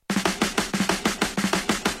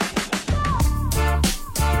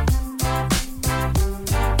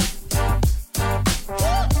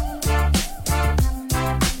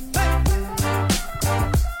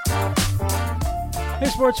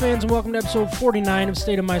sports fans, and welcome to episode 49 of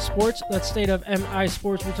State of My Sports. That's State of MI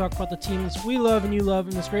Sports. We talk about the teams we love and you love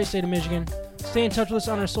in this great state of Michigan. Stay in touch with us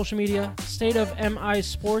on our social media, State of MI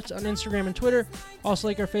Sports on Instagram and Twitter. Also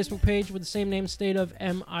like our Facebook page with the same name, State of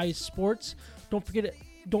MI Sports. Don't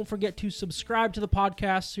forget to subscribe to the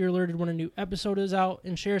podcast so you're alerted when a new episode is out,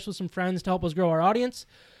 and share us with some friends to help us grow our audience.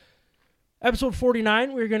 Episode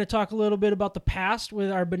 49, we're going to talk a little bit about the past with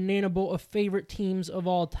our Banana Boat of favorite teams of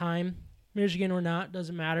all time. Michigan or not,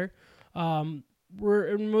 doesn't matter. With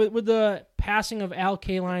the passing of Al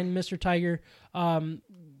Kaline, Mr. Tiger,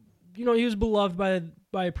 he was beloved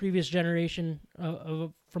by a previous generation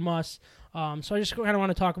from us. So I just kind of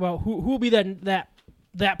want to talk about who will be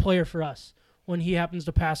that player for us when he happens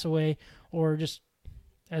to pass away, or just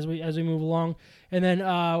as we move along. And then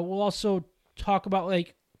we'll also talk about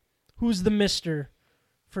who's the Mr.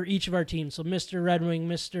 for each of our teams. So Mr. Red Wing,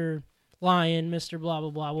 Mr. Lion, Mr. blah,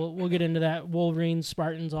 blah, blah. We'll get into that. Wolverines,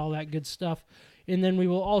 Spartans, all that good stuff. And then we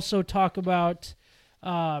will also talk about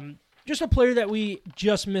just a player that we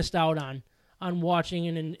just missed out on watching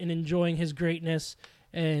and enjoying his greatness,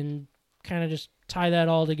 and kind of just tie that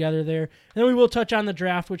all together there. And then we will touch on the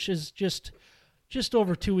draft, which is just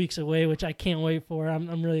over 2 weeks away, which I can't wait for.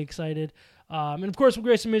 I'm really excited. And, of course, we'll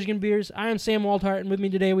grade some Michigan beers. I am Sam Waltart, and with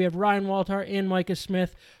me today we have Ryan Waltart and Micah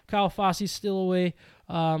Smith. Kyle Fosse's still away,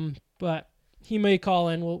 but he may call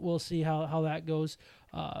in. We'll see how that goes.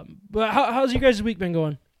 But how's your guys' week been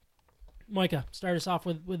going? Micah, start us off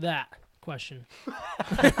with that question.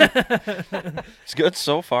 It's good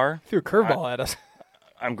so far. Threw a curveball at us.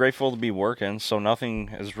 I'm grateful to be working, so nothing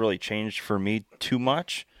has really changed for me too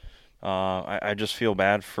much. I just feel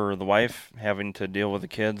bad for the wife having to deal with the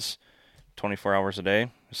kids 24 hours a day,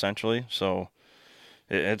 essentially. So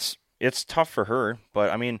it's tough for her, but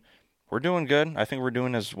I mean, we're doing good. I think we're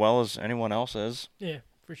doing as well as anyone else is. Yeah,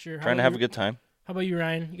 for sure. Trying to have a good time. How about you,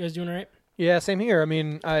 Ryan? You guys doing all right? Yeah, same here. I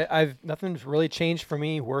mean, nothing's really changed for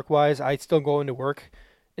me work-wise. I still go into work.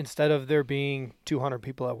 Instead of there being 200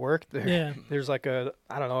 people at work, there's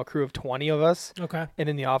a crew of 20 of us. Okay. And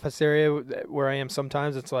in the office area where I am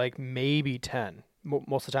sometimes, it's maybe 10.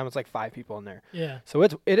 Most of the time, it's 5 people in there. Yeah. So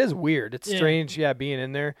it is weird. It's strange, being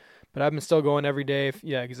in there. But I've been still going every day.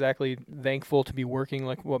 Yeah, exactly. Thankful to be working,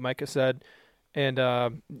 like what Micah said. And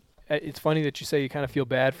it's funny that you say you kind of feel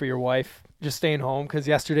bad for your wife just staying home, because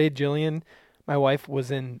yesterday, Jillian, my wife, was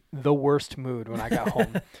in the worst mood when I got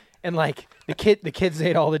home. And the kids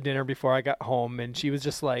ate all the dinner before I got home, and she was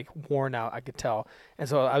just worn out, I could tell. And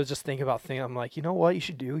so I was just thinking about I'm like, you know what you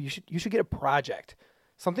should do? You should get a project,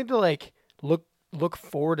 something to look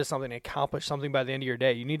forward to, something, accomplish something by the end of your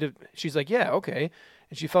day. You need to. She's like, yeah, okay.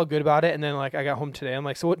 And she felt good about it. And then I got home today. I'm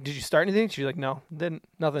like, so what? Did you start anything? She's like, no, didn't,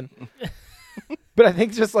 nothing. But I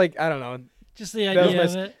think just I don't know. Just the idea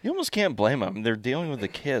of it. You almost can't blame them. They're dealing with the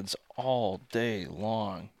kids all day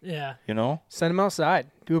long. Yeah. You know? Send them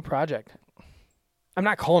outside. Do a project. I'm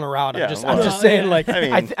not calling her out. Yeah, I'm just saying,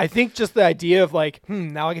 yeah. I think just the idea of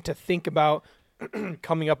now I get to think about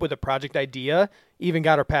coming up with a project idea, even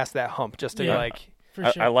got her past that hump, just to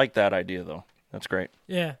For sure. I like that idea, though. That's great.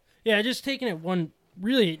 Yeah. Yeah, just taking it one,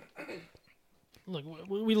 really, look,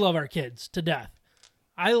 we love our kids to death.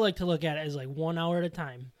 I like to look at it as 1 hour at a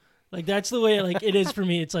time. That's the way it is for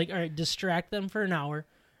me. It's all right, distract them for an hour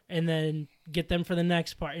and then get them for the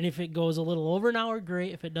next part. And if it goes a little over an hour,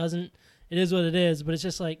 great. If it doesn't, it is what it is. But it's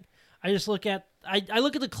just I just look at, I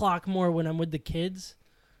look at the clock more when I'm with the kids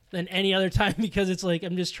than any other time, because it's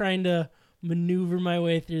I'm just trying to maneuver my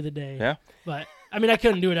way through the day. Yeah. But I mean, I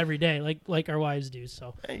couldn't do it every day like our wives do.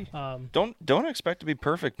 So hey, don't expect to be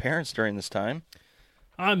perfect parents during this time.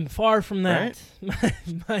 I'm far from that.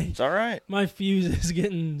 Right? It's all right. My fuse is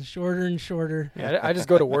getting shorter and shorter. Yeah, I just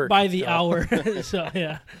go to work by the hour. So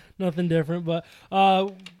yeah, nothing different. But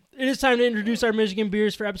it is time to introduce our Michigan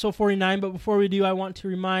beers for episode 49. But before we do, I want to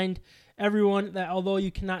remind everyone that although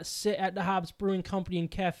you cannot sit at the Hobbs Brewing Company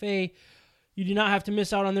and Cafe, you do not have to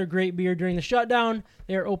miss out on their great beer during the shutdown.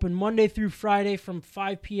 They are open Monday through Friday from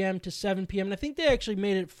 5 p.m. to 7 p.m. And I think they actually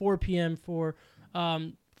made it 4 p.m. for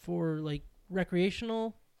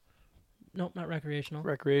recreational. Nope, not recreational.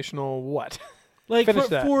 Recreational what? Finish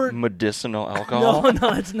that. For medicinal alcohol?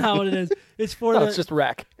 No, it's not what it is. It's for it's just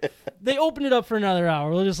rec. They opened it up for another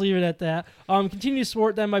hour. We'll just leave it at that. Continue to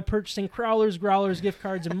support them by purchasing Crowlers, Growlers, gift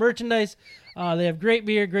cards, and merchandise. They have great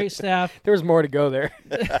beer, great staff. There's more to go there.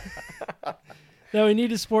 That we need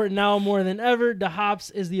to support now more than ever. The Hops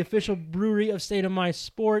is the official brewery of State of My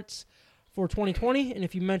Sports for 2020. And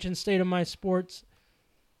if you mention State of My Sports,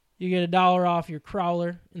 you get $1 off your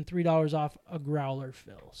Crowler and $3 off a Growler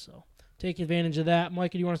fill. So take advantage of that.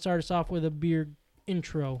 Micah, do you want to start us off with a beer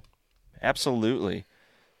intro? Absolutely.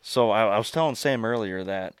 So I was telling Sam earlier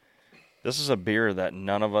that this is a beer that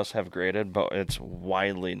none of us have graded, but it's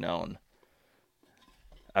widely known.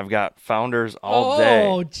 I've got Founders all day.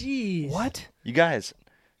 Oh, jeez. What? You guys,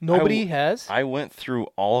 Nobody has? I went through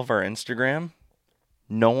all of our Instagram.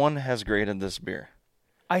 No one has graded this beer.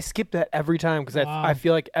 I skip that every time because Wow. I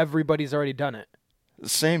feel like everybody's already done it.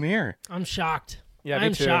 Same here. I'm shocked. Yeah, me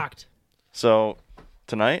I'm too. shocked. So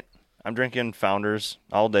tonight, I'm drinking Founders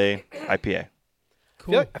all day IPA.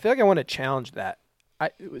 Cool. I feel like I want to challenge that.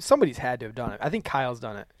 Somebody's had to have done it. I think Kyle's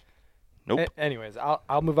done it. Nope. Anyways,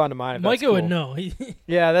 I'll move on to mine. If Micah that's would cool. know.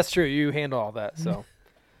 Yeah, that's true. You handle all that. So,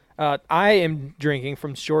 I am drinking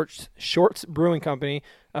from Shorts Brewing Company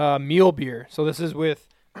Mule Beer. So this is with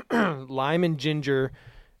lime and ginger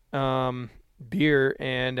beer,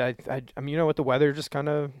 and I mean, with the weather just kind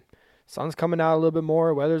of sun's coming out a little bit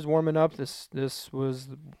more, weather's warming up. This was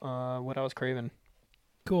what I was craving.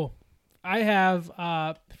 Cool. I have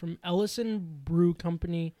from Ellison Brew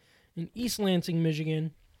Company in East Lansing,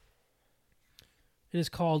 Michigan. It is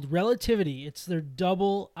called Relativity. It's their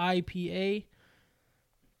double IPA.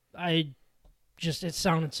 I just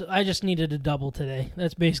needed a double today.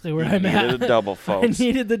 That's basically where I'm at. Needed a double, I folks.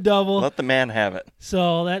 needed the double. Let the man have it.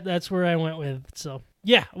 So that's where I went with. So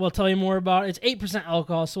yeah, we'll tell you more about it. It's 8%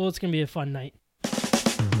 alcohol, so it's gonna be a fun night.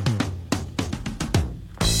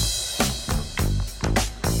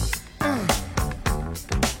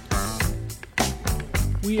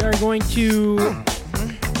 We are going to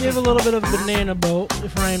give a little bit of banana boat.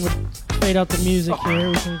 If Ryan would fade out the music here,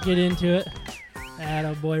 we can get into it.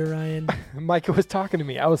 Attaboy, Ryan. Micah was talking to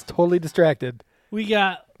me. I was totally distracted. We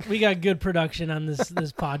got good production on this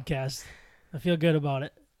podcast. I feel good about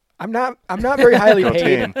it. I'm not very highly Go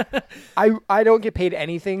paid. team. I don't get paid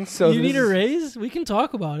anything. So you need a is- raise? We can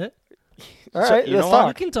talk about it. All So, right, you let's know what? We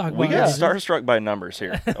talk. can talk about We it. got Yeah. starstruck by numbers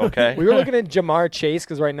here, okay? We were looking at Jamar Chase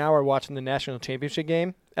because right now we're watching the national championship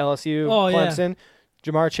game, LSU, Oh, yeah. Clemson.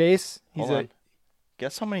 Jamar Chase, he's Hold on.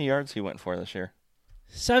 Guess how many yards he went for this year?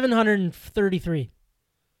 733.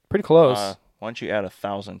 pretty close. Why don't you add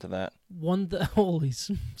 1,000 to that? Holy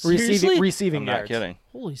seriously? Receiving I'm not yards. kidding.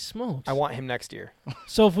 Holy smokes. I want him next year.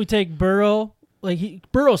 So if we take Burrow,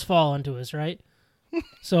 Burrow's fallen to us, right?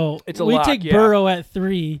 So It's a we lock, take yeah. Burrow at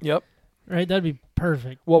 3, Yep. right? That'd be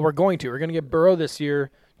perfect. Well, we're going to get Burrow this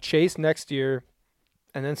year, Chase next year,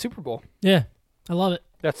 and then Super Bowl. Yeah, I love it.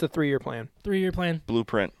 That's the 3-year plan. 3-year plan.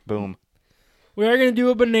 Blueprint. Boom. We are going to do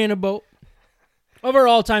a banana boat of our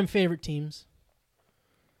all-time favorite teams.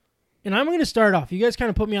 And I'm going to start off. You guys kind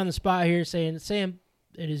of put me on the spot here saying, Sam,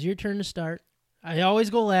 it is your turn to start. I always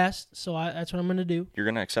go last, so that's what I'm going to do. You're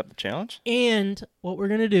going to accept the challenge? And what we're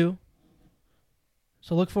going to do,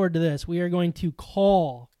 so look forward to this, we are going to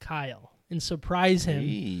call Kyle and surprise him.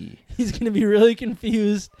 Hey. He's going to be really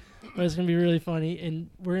confused, but it's going to be really funny. And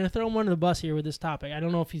we're going to throw him under the bus here with this topic. I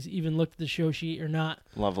don't know if he's even looked at the show sheet or not,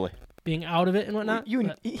 Lovely. being out of it and whatnot.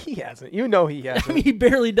 but- He hasn't. You know he I hasn't. mean, he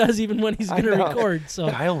barely does even when he's I going to know. record. So,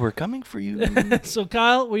 Kyle, we're coming for you. so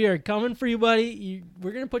Kyle, we are coming for you, buddy.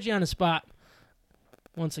 We're going to put you on the spot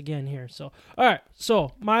once again here. So, all right.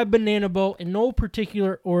 So, my banana boat in no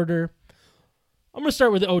particular order. I'm going to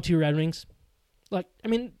start with the O2 Red Wings. Like, I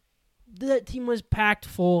mean, that team was packed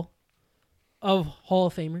full of Hall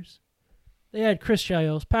of Famers. They had Chris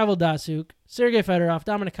Chelios, Pavel Datsyuk, Sergei Fedorov,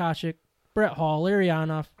 Dominik Hasek, Brett Hall, Larry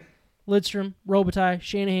Onoff, Lidstrom, Robitaille,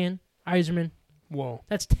 Shanahan, Yzerman. Whoa.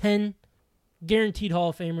 That's 10 guaranteed Hall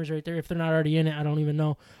of Famers right there. If they're not already in it, I don't even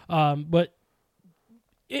know. But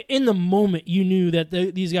in the moment, you knew that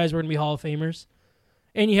these guys were going to be Hall of Famers.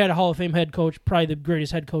 And you had a Hall of Fame head coach, probably the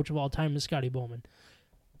greatest head coach of all time, is Scotty Bowman.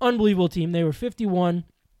 Unbelievable team. They were 51,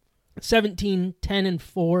 17, 10, and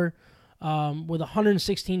 4 with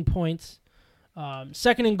 116 points.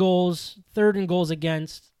 Second in goals, third in goals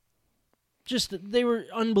against. Just, they were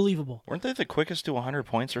unbelievable. Weren't they the quickest to 100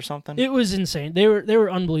 points or something? It was insane. They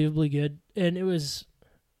were unbelievably good, and it was.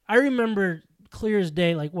 I remember clear as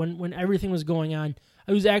day, like when everything was going on.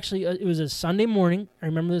 It was actually it was a Sunday morning. I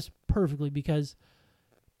remember this perfectly because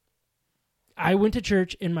I went to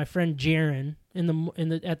church, and my friend Jaron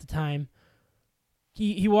at the time,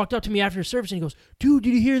 he walked up to me after service and he goes, "Dude,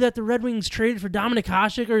 did you hear that the Red Wings traded for Dominik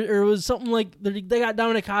Hasek or it was something like they got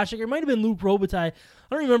Dominik Hasek? Or it might have been Luc Robitaille.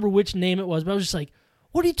 I don't remember which name it was, but I was just like,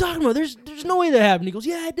 what are you talking about? There's no way that happened." He goes,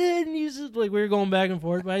 "Yeah, I did." And he's just like, we were going back and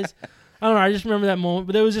forth. But I don't know. I just remember that moment.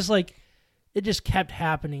 But it was just like, it just kept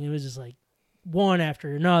happening. It was just like one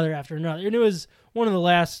after another. And it was one of the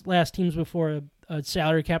last teams before a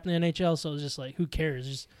salary cap in the NHL. So it was just like, who cares?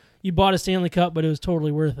 Just you bought a Stanley Cup, but it was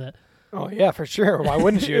totally worth it. Oh yeah, for sure. Why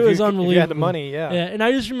wouldn't you? It was if you unbelievable. had the money, yeah. Yeah, and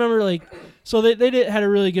I just remember, like, so they had a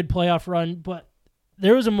really good playoff run, but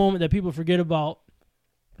there was a moment that people forget about.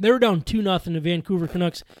 They were down 2-0 to Vancouver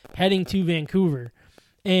Canucks heading to Vancouver.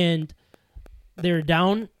 And they were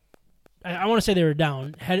down. I want to say they were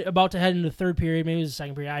down, about to head into the third period. Maybe it was the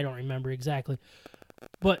second period. I don't remember exactly.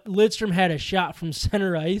 But Lidstrom had a shot from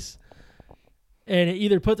center ice. And it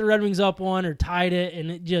either put the Red Wings up one or tied it. And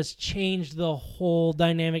it just changed the whole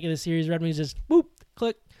dynamic of the series. Red Wings just, boop,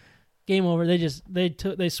 click, game over.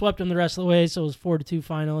 They swept them the rest of the way. So it was 4-2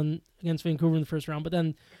 final against Vancouver in the first round. But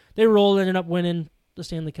then they rolled and ended up winning the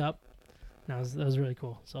Stanley Cup. That was really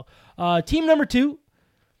cool. So team number 2,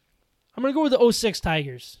 I'm going to go with the 06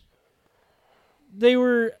 Tigers. They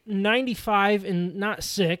were 95 and not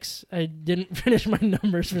 6. I didn't finish my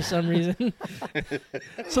numbers for some reason.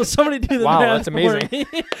 So somebody do the math. Wow, that's amazing.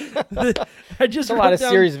 I just That's a lot of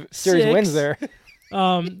series 6. wins there.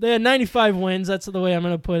 They had 95 wins. That's the way I'm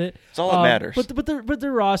going to put it. It's all that matters. But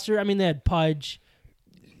their roster, I mean, they had Pudge,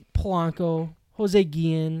 Polanco, Jose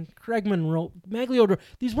Guillen, Craig Monroe, Maglio.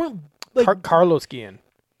 These weren't like Carlos Guillen.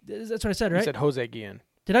 That's what I said, right? You said Jose Guillen.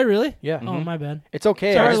 Did I really? Yeah. Oh, my bad. It's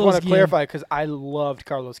okay. Carlos I just want to Guillen. clarify because I loved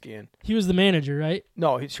Carlos Guillen. He was the manager, right?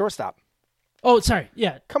 No, he's shortstop. Oh, sorry.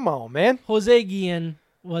 Yeah. Come on, man. Jose Guillen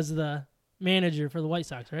was the manager for the White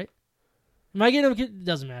Sox, right? Am I getting him? It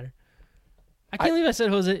doesn't matter. I can't believe I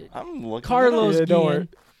said Jose. I'm looking. Carlos Yeah, don't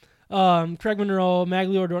Guillen, Craig Monroe,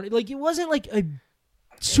 Maglio Ordonez. Like, it wasn't like a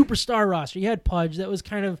superstar roster. You had Pudge. That was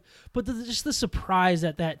kind of, but just the surprise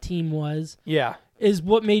that team was Yeah. is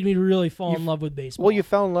what made me really fall in love with baseball. Well, you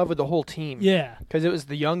fell in love with the whole team. Yeah. Because it was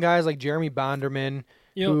the young guys like Jeremy Bonderman,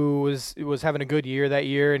 Yep. who was having a good year that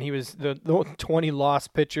year, and he was the 20-loss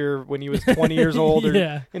pitcher when he was 20 years old, or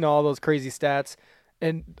Yeah. all those crazy stats.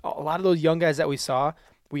 And a lot of those young guys that we saw,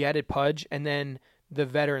 we added Pudge, and then the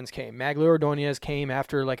veterans came. Maglio Ordonez came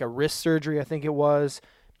after like a wrist surgery, I think it was.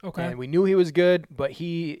 Okay. And we knew he was good, but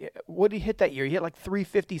what did he hit that year? He hit like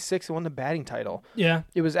 356 and won the batting title. Yeah.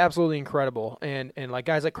 It was absolutely incredible. And like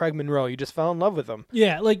guys like Craig Monroe, you just fell in love with them.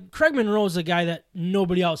 Yeah, like Craig Monroe is a guy that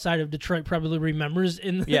nobody outside of Detroit probably remembers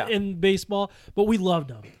in baseball, but we loved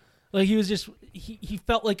him. Like he was just he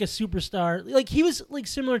felt like a superstar. Like he was like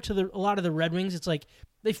similar to a lot of the Red Wings. It's like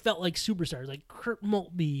they felt like superstars, like Kurt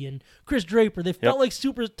Maltby and Chris Draper. They felt like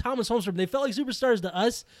Thomas Holmstrom. They felt like superstars to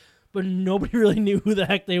us, but nobody really knew who the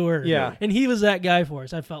heck they were. Yeah. And he was that guy for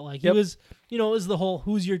us, I felt like. He was, it was the whole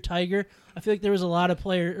who's your Tiger. I feel like there was a lot of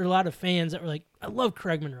fans that were like, I love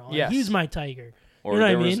Craig Monroe. Like, he's my Tiger. Or you know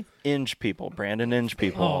there what I mean? was Inge people, Brandon Inge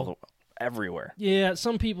people everywhere. Yeah,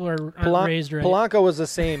 some people aren't raised right. Polanco was the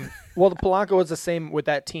same. Well, Polanco was the same with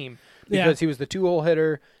that team because he was the 2-hole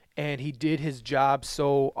hitter and he did his job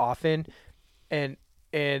so often, and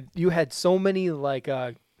you had so many like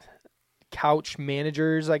couch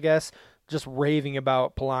managers, I guess, just raving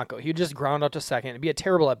about Polanco. He'd just ground out to second. It'd be a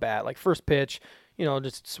terrible at bat, like first pitch.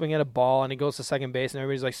 Just swing at a ball and he goes to second base and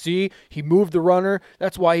everybody's like, see, he moved the runner.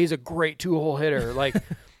 That's why he's a great 2-hole hitter. Like,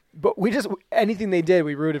 but anything they did,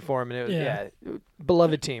 we rooted for him. And it was,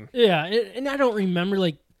 beloved team. Yeah. And I don't remember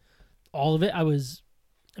like all of it.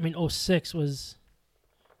 06 was,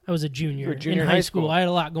 I was a junior, in high school. I had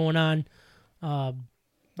a lot going on.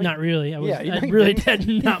 Not really. I really had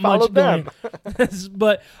not much going.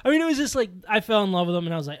 But it was just like I fell in love with them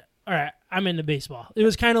and I was like, all right, I'm into baseball. It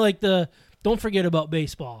was kind of like don't forget about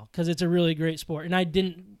baseball because it's a really great sport. And I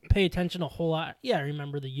didn't pay attention a whole lot. Yeah, I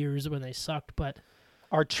remember the years when they sucked, but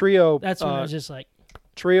our trio. That's when I was just like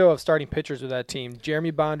trio of starting pitchers with that team: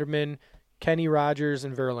 Jeremy Bonderman, Kenny Rogers,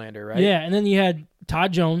 and Verlander. Right? Yeah, and then you had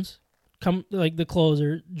Todd Jones, like the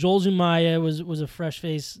closer. Joel Zumaya was a fresh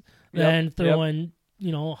face then throwing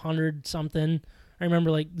 100-something. I remember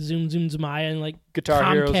like Zoom Zumaya and like Guitar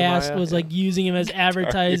Comcast was like using him as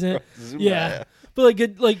advertising. Yeah. But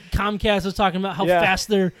Comcast was talking about how fast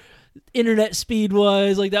their internet speed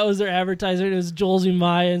was. Like that was their advertisement. It was Joel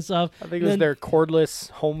Zumaya and stuff. I think it was their cordless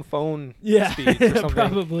home phone speed or something.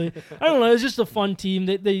 Probably. I don't know. It was just a fun team.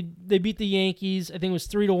 They beat the Yankees. I think it was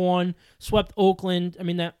 3-1. Swept Oakland.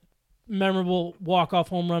 That memorable walk-off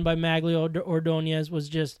home run by Maglio Ordonez was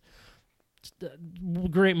just a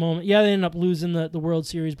great moment. Yeah, they ended up losing the World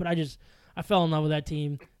Series, but I fell in love with that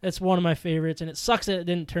team. That's one of my favorites, and it sucks that it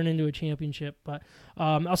didn't turn into a championship. But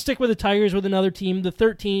I'll stick with the Tigers with another team, the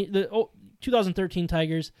 2013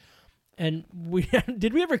 Tigers. And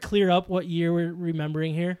did we ever clear up what year we're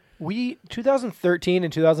remembering here? 2013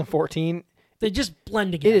 and 2014. They just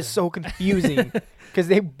blend together. It is so confusing because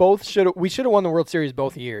we should have won the World Series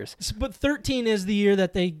both years. But 13 is the year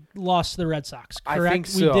that they lost to the Red Sox, correct? I think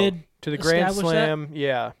so. We did to the Grand Slam. That?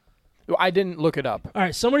 Yeah. I didn't look it up. All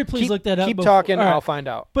right, somebody please look that up. Keep talking, I'll find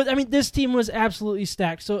out. But, this team was absolutely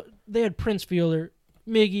stacked. So they had Prince Fielder,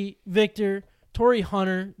 Miggy, Victor, Torrey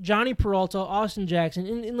Hunter, Johnny Peralta, Austin Jackson,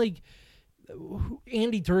 and like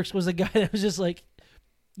Andy Dirks was a guy that was just like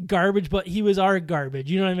garbage, but he was our garbage.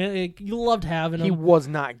 You know what I mean? Like, you loved having him. He was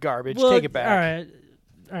not garbage. Well, Take it back. All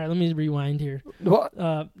right. Let me rewind here.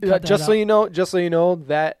 Well, just so you know,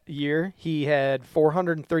 that year he had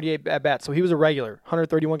 438 at bats, so he was a regular.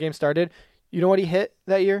 131 games started. You know what he hit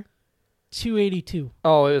that year? 282.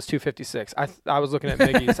 Oh, it was 256. I was looking at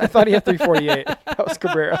Miggy's. I thought he had 348. That was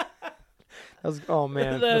Cabrera. Oh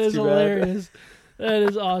man, that is hilarious. That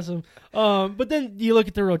is awesome. But then you look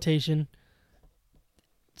at the rotation.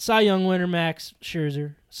 Cy Young winner Max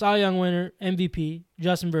Scherzer, Cy Young winner MVP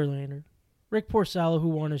Justin Verlander, Rick Porcello, who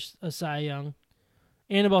won a Cy Young,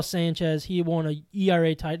 Anibal Sanchez, he won a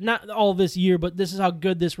ERA title. Not all this year, but this is how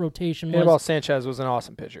good this rotation was. Anibal Sanchez was an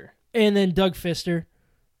awesome pitcher. And then Doug Fister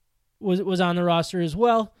was on the roster as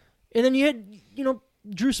well. And then you had,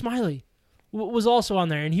 Drew Smyly was also on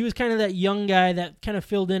there, and he was kind of that young guy that kind of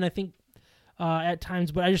filled in, I think, at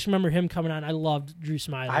times, but I just remember him coming on. I loved Drew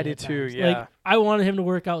Smyly. I did too, times. yeah. Like, I wanted him to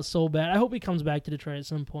work out so bad. I hope he comes back to Detroit at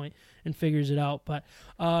some point and figures it out. But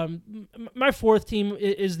my fourth team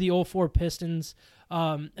is the 04 Pistons.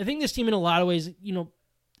 I think this team in a lot of ways,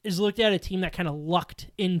 is looked at a team that kind of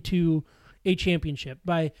lucked into a championship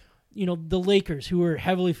by, the Lakers, who were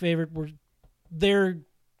heavily favored, were their,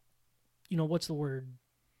 what's the word?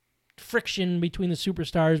 Friction between the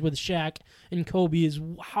superstars with Shaq and Kobe is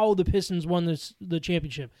how the Pistons won the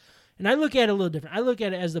championship. And I look at it a little different. I look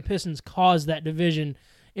at it as the Pistons caused that division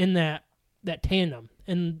in that tandem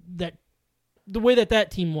and that the way that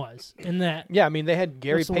team was. And that I mean, they had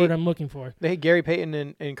Gary Payton. What's the word I'm looking for? They had Gary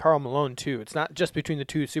Payton and Karl Malone too. It's not just between the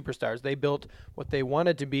two superstars. They built what they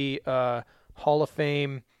wanted to be a Hall of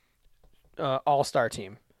Fame all-star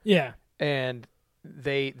team. Yeah. And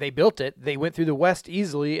they built it. They went through the West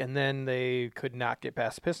easily, and then they could not get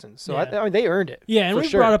past the Pistons. So I mean, they earned it. Yeah, and we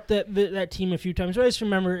sure. brought up that team a few times. I just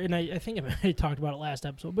remember, and I think I might have talked about it last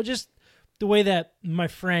episode, but just the way that my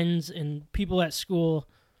friends and people at school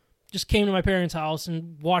just came to my parents' house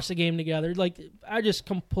and watched the game together. Like, I just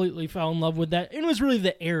completely fell in love with that. And it was really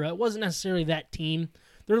the era. It wasn't necessarily that team.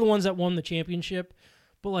 They're the ones that won the championship.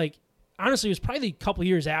 But, like, honestly, it was probably a couple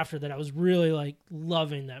years after that I was really, like,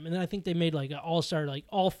 loving them. And then I think they made, like, an all-star, like,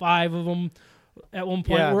 all 5 of them at one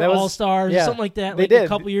point were all-stars or something like that. They like, did. A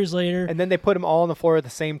couple years later. And then they put them all on the floor at the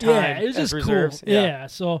same time. Yeah, it was just reserves. cool. Yeah,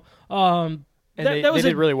 so... and they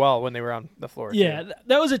did really well when they were on the floor. Yeah,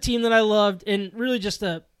 that was a team that I loved, and really just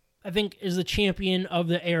I think is the champion of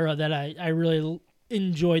the era that I really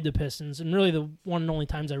enjoyed the Pistons, and really the one and only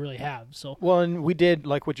times I really have. So well, and we did,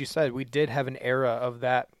 like what you said, we did have an era of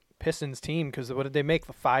that Pistons team because what did they make?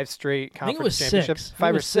 The 5 straight conference championships,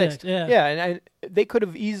 5 or 6. Yeah, and they could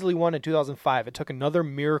have easily won in 2005. It took another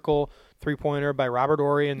miracle 3-pointer by Robert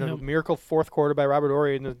Horry and the miracle fourth quarter by Robert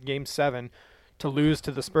Horry in the Game 7 to lose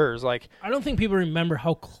to the Spurs. Like, I don't think people remember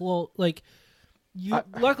how close. Like,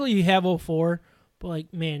 luckily you have 04, but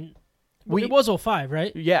like, man, it was 05,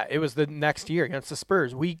 right? Yeah, it was the next year against the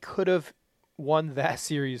Spurs. We could have won that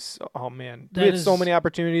series. Oh man, we had so many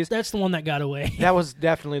opportunities. That's the one that got away. That was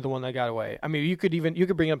definitely the one that got away. I mean, you could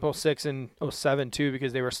bring up 06 and 07 too,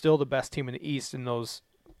 because they were still the best team in the East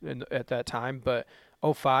at that time. But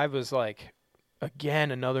 05 was like,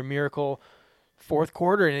 again, another miracle fourth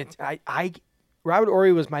quarter, and Robert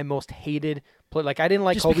Horry was my most hated player. Like, I didn't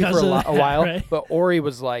like Kobe for a while, right? But Horry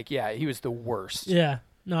was like, he was the worst. Yeah,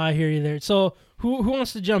 no, I hear you there. So who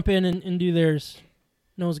wants to jump in and do theirs?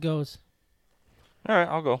 Nose goes. All right,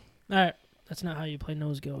 I'll go. All right, that's not how you play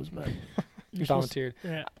nose goes, but you volunteered.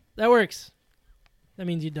 Yeah, that works. That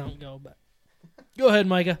means you don't go, but go ahead,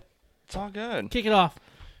 Micah. It's all good. Kick it off.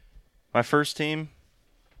 My first team,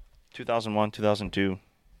 2001-2002,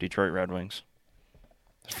 Detroit Red Wings.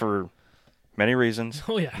 For many reasons,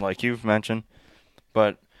 like you've mentioned,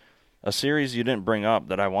 but a series you didn't bring up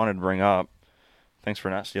that I wanted to bring up, thanks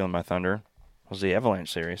for not stealing my thunder, was the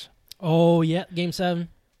Avalanche series. Oh, yeah, Game 7.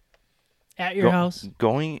 At your house.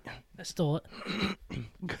 I stole it.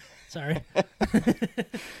 Sorry.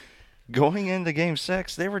 Going into Game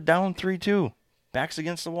 6, they were down 3-2, backs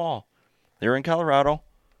against the wall. They were in Colorado,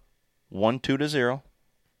 won 2-0,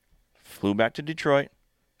 flew back to Detroit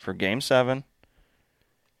for Game 7,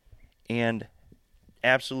 and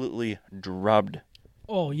absolutely drubbed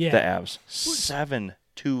the Avs 7-0.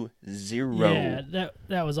 Yeah,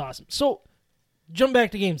 that was awesome. So, jump back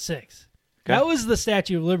to Game 6. Okay. That was the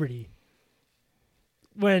Statue of Liberty.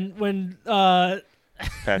 When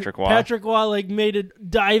Patrick Waugh made a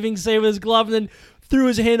diving save with his glove and then threw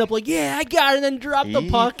his hand up like, yeah, I got it, and then dropped the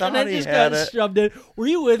puck and then just got shoved in. Were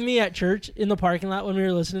you with me at church in the parking lot when we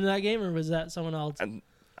were listening to that game, or was that someone else?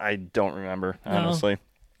 I don't remember, No. honestly.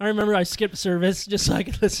 I remember I skipped service just so I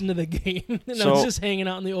could listen to the game, and I was So- just hanging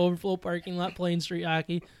out in the overflow parking lot playing street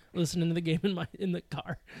hockey, listening to the game in the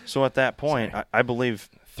car. So at that point, I believe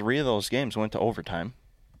 3 of those games went to overtime.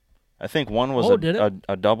 I think one was did it?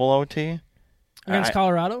 a double OT. Against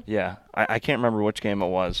Colorado? Yeah, I can't remember which game it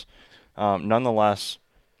was. Nonetheless,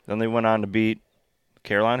 then they went on to beat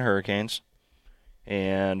Carolina Hurricanes,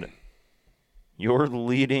 and your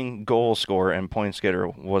leading goal scorer and points getter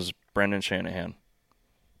was Brendan Shanahan.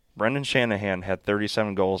 Brendan Shanahan had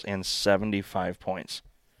 37 goals and 75 points.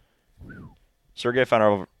 Sergei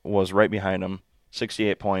Fedorov was right behind him,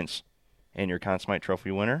 68 points, and your Conn Smythe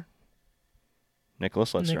Trophy winner,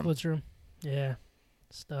 Nicholas Lidstrom. Nick Lidstrom. Yeah.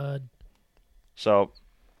 Stud. So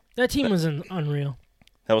That team was unreal.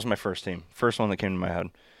 that was my first team. First one that came to my head.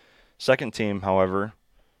 Second team, however,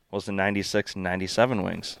 was the 96-97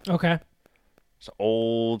 Wings. Okay. It's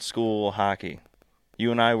old school hockey.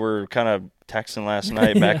 You and I were kind of texting last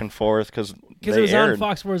night back Yeah. and forth because Because it was on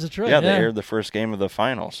Fox Sports Detroit. Yeah, they aired the first game of the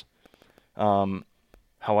finals.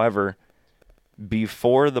 However,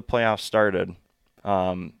 before the playoffs started,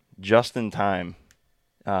 just in time,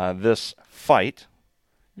 this fight,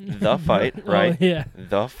 the fight, right? Oh, yeah.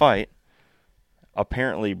 The fight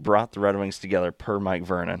apparently brought the Red Wings together per Mike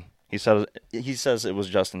Vernon. He says it was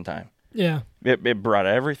just in time. Yeah. It brought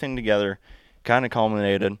everything together, kind of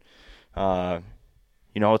culminated.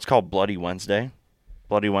 It's called Bloody Wednesday.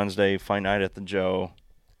 Bloody Wednesday, Fight Night at the Joe,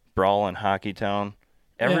 Brawl in Hockey Town.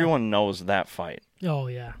 Everyone knows that fight. Oh,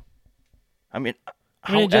 yeah. I mean, I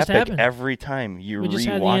how mean, it just epic happened. every time you We just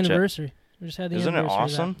had the rewatch it. anniversary. We just had the Isn't it anniversary. of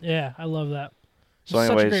that. awesome? Yeah, I love that. So It's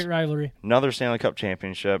such a anyways, great rivalry. another Stanley Cup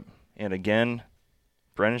championship, and again,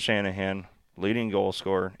 Brendan Shanahan, leading goal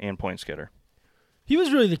scorer and points getter. He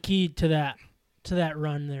was really the key to that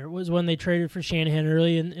run. There was when they traded for Shanahan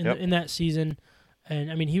early in that season,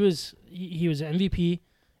 and I mean he was MVP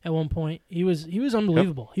at one point. He was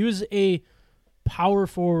unbelievable. He was a power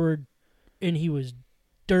forward, and he was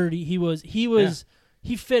dirty.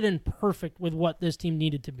 He fit in perfect with what this team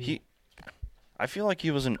needed to be. I feel like he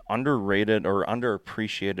was an underrated or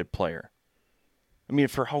underappreciated player. I mean,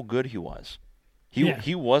 for how good he was.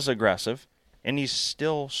 He was aggressive, and he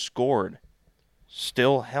still scored.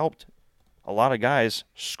 Still helped a lot of guys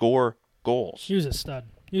score goals. He was a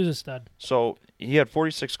stud. So he had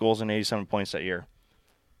 46 goals and 87 points that year.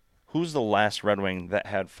 Who's the last Red Wing that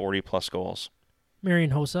had 40-plus goals? Marian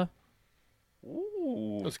Hossa.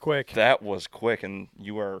 Ooh, It was quick. that was quick, and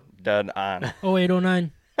you are dead on.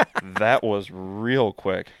 0809. That was real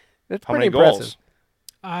quick. That's How pretty many impressive. goals?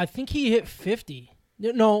 I think he hit 50.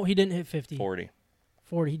 No, he didn't hit 50. 40.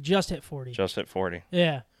 40. He just hit 40. Just at 40.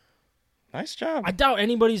 Yeah. Nice job. I doubt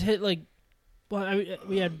anybody's hit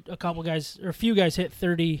we had a few guys hit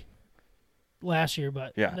 30 last year,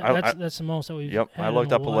 but Yeah, that's the most that we've Yep, had I in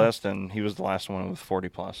looked up a while. list, and he was the last one with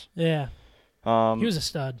 40-plus. Yeah. He was a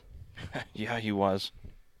stud. Yeah, he was.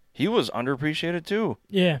 He was underappreciated, too.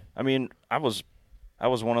 Yeah. I mean, I was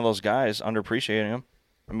one of those guys underappreciating him.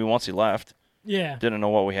 I mean, once he left, Yeah. didn't know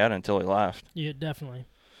what we had until he left. Yeah, definitely.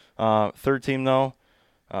 Third team, though,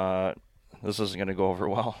 this isn't going to go over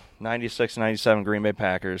well. 96-97 Green Bay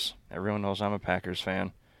Packers. Everyone knows I'm a Packers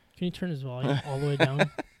fan. Can you turn his volume all the way down?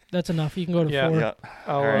 That's enough. You can go to Yeah. 4. Yeah.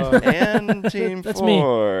 I'll, All right. And team That's me.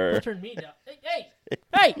 4. Turn me down.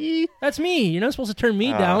 Hey! That's me. You're not supposed to turn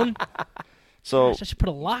me down. So, Gosh, I should put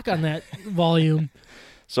a lock on that volume.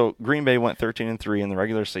 So Green Bay went 13-3 in the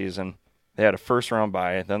regular season. They had a first-round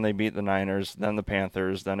bye. Then they beat the Niners, then the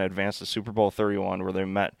Panthers, then advanced to Super Bowl 31, where they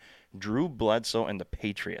met Drew Bledsoe and the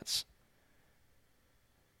Patriots.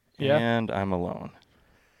 Yeah. And I'm alone.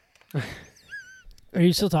 Are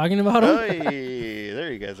you still talking about him? Hey,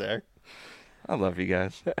 there you guys are. I love you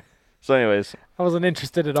guys. So, anyways, I wasn't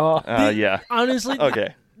interested at all. yeah. Honestly,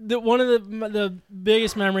 Okay. one of the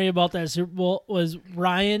biggest memory about that Super Bowl was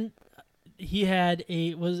Ryan. He had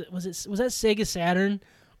was that Sega Saturn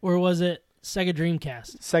or was it Sega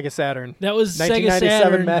Dreamcast? Sega Saturn. That was Sega 1997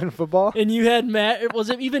 Saturn. Madden football. And you had Was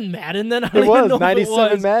it even Madden then? I It don't even was know if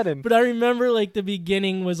 97 was. Madden. But I remember like the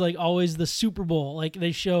beginning was like always the Super Bowl. Like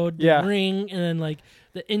they showed the ring and then like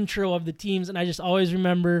the intro of the teams, and I just always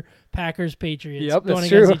remember Packers Patriots Yep, going that's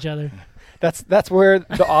against true. each other. That's where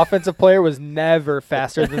the offensive player was never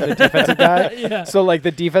faster than the defensive guy. Yeah. So like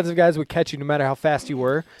the defensive guys would catch you no matter how fast you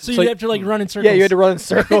were. So you'd have to like run in circles. Yeah, you had to run in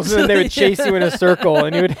circles, and then they would chase you in a circle,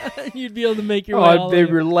 and you would. You'd be able to make your way. All They the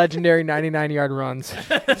way. were legendary 99-yard runs.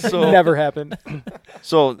 So, Never happened.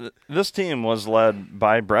 So this team was led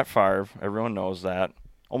by Brett Favre. Everyone knows that.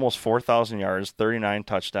 Almost 4,000 yards, 39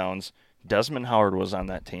 touchdowns. Desmond Howard was on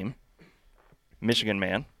that team. Michigan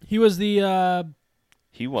man. He was the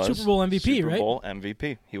He was Super Bowl MVP, Super right? Bowl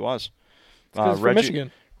MVP. He was. From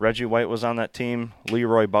Michigan. Reggie White was on that team.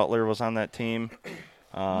 Leroy Butler was on that team.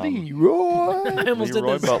 Leroy. I almost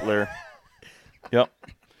Leroy did this. Butler. Yep.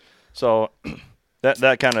 So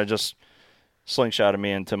that kind of just slingshotted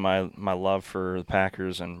me into my love for the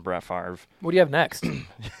Packers and Brett Favre. What do you have next?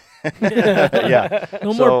 Yeah.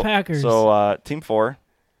 No more Packers. So Team 4,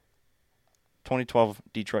 2012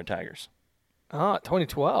 Detroit Tigers. 2012.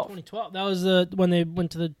 2012. That was when they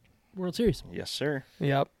went to the World Series. Yes, sir.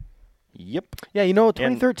 Yep. Yep. Yeah,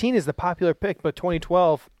 2013 is the popular pick, but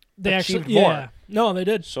 2012 They achieved actually, more. yeah. No, they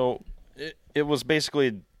did. So it was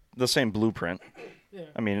basically the same blueprint. Yeah.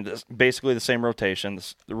 I mean, it's basically the same rotation.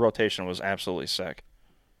 The rotation was absolutely sick.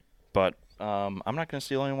 But I'm not going to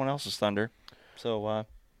steal anyone else's thunder. So,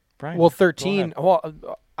 Brian. Well, go 13. ahead.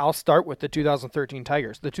 Well, I'll start with the 2013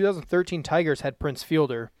 Tigers. The 2013 Tigers had Prince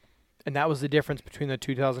Fielder, and that was the difference between the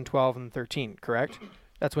 2012 and 13. Correct?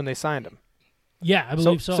 That's when they signed him. Yeah, I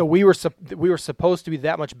believe so. So we were supposed to be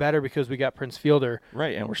that much better because we got Prince Fielder.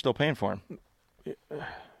 Right, and we're still paying for him.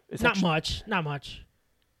 It's not actually much. Not much.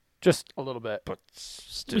 just a little bit. But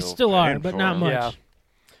still We still are, paying but for not him. much.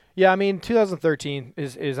 Yeah, I mean, 2013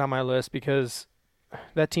 is on my list because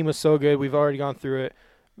that team was so good. We've already gone through it.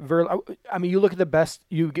 I mean, you look at the best.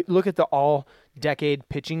 Look at the all-decade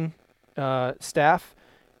pitching staff,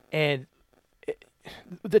 and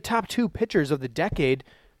the top 2 pitchers of the decade,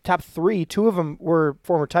 top 3, 2 of them were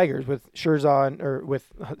former Tigers with Scherzer.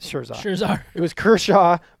 Scherzer. It was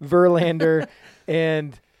Kershaw, Verlander,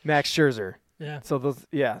 and Max Scherzer. Yeah. So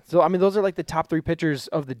So I mean, those are like the top 3 pitchers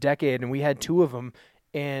of the decade, and we had 2 of them,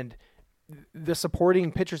 and the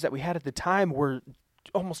supporting pitchers that we had at the time were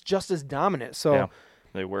almost just as dominant. So Yeah,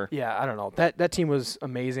 they were. yeah, I don't know. That team was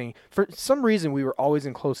amazing. For some reason, we were always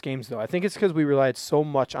in close games, though. I think it's because we relied so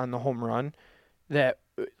much on the home run that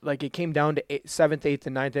like it came down to 7th, 8th,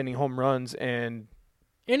 and 9th inning home runs, and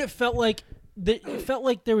And it felt like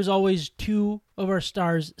there was always 2 of our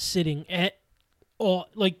stars sitting at all.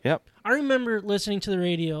 Like, Yep. I remember listening to the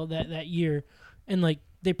radio that year, and like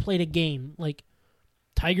they played a game, like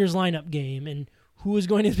Tigers lineup game, and who was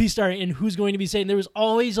going to be starting and who's going to be sitting. There was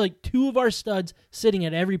always like 2 of our studs sitting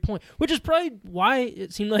at every point, which is probably why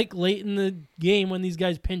it seemed like late in the game when these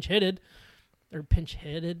guys pinch heighted.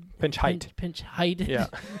 Yeah.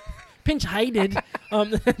 Pinch heighted.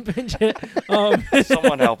 Pinch hit.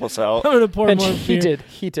 Someone help us out. I'm gonna pour more beer.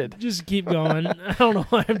 heated. Just keep going. I don't know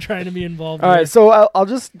why I'm trying to be involved. All here. right, so I'll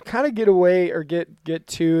just kind of get away or get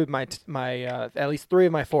to my at least 3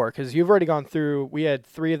 of my 4 because you've already gone through. We had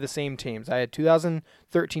 3 of the same teams. I had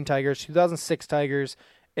 2013 Tigers, 2006 Tigers,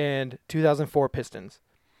 and 2004 Pistons.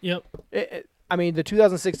 Yep. I mean, the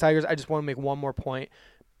 2006 Tigers. I just want to make one more point.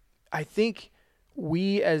 I think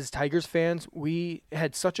we as Tigers fans, we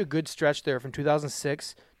had such a good stretch there from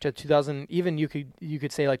 2006 to 2000. Even you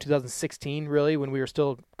could say like 2016, really, when we were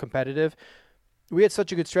still competitive. We had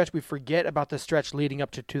such a good stretch. We forget about the stretch leading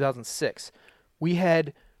up to 2006. We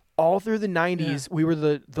had all through the 90s. We were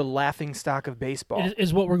the laughing stock of baseball. It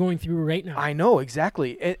is what we're going through right now. I know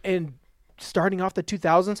exactly. And starting off the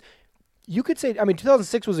 2000s, you could say. I mean,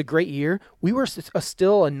 2006 was a great year. We were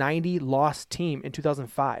still a 90-loss team in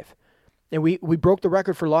 2005. And we broke the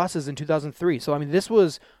record for losses in 2003. So, I mean, this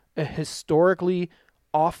was a historically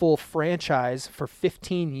awful franchise for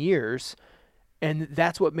 15 years, and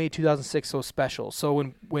that's what made 2006 so special.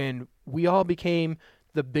 So when we all became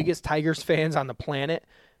the biggest Tigers fans on the planet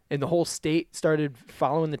and the whole state started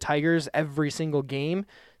following the Tigers every single game,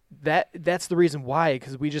 that's the reason why,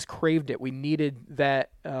 because we just craved it. We needed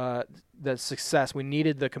that the success. We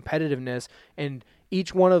needed the competitiveness, and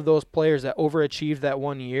each one of those players that overachieved that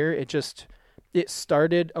one year, it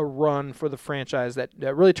started a run for the franchise that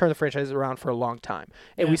really turned the franchise around for a long time.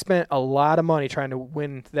 And we spent a lot of money trying to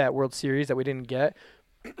win that World Series that we didn't get.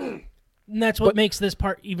 And that's what makes this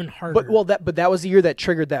part even harder. But that was the year that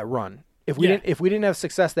triggered that run. If we didn't have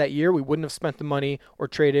success that year, we wouldn't have spent the money or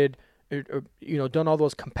traded or done all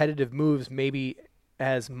those competitive moves maybe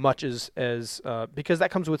as much as because that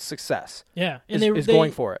comes with success. Yeah, and is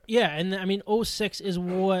going for it. Yeah, and I mean 06 is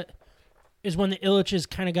when the Illiches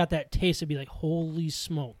kind of got that taste to be like, holy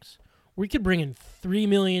smokes, we could bring in 3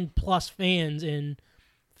 million plus fans in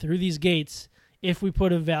through these gates if we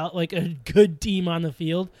put a good team on the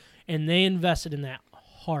field, and they invested in that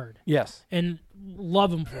hard. Yes, and love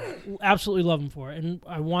them for it. Absolutely love them for it, and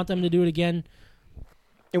I want them to do it again.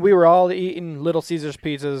 And we were all eating Little Caesars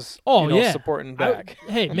pizzas. Oh, yeah, supporting back.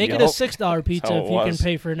 Hey, make it a $6 pizza if you can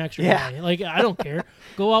pay for an extra guy. Like, I don't care.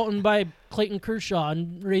 Go out and buy Clayton Kershaw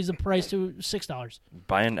and raise the price to $6.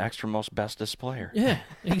 Buy an extra most bestest player. Yeah,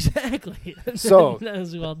 exactly. So that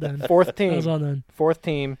was well done. Fourth team. That was well done. Fourth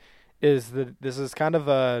team is this is kind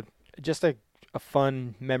of just a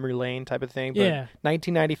fun memory lane type of thing. But Yeah.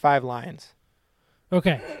 1995 Lions.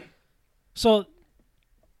 Okay. So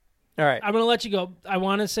All right. I'm going to let you go. I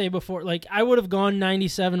want to say before, like, I would have gone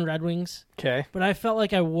 97 Red Wings, Okay. but I felt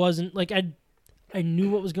like I wasn't, like, I knew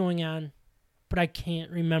what was going on, but I can't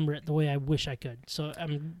remember it the way I wish I could. So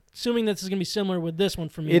I'm assuming this is going to be similar with this one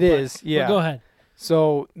for me. It is, yeah. But go ahead.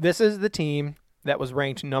 So this is the team that was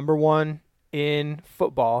ranked number 1 in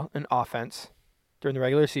football and offense during the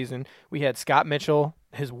regular season. We had Scott Mitchell,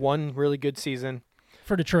 his one really good season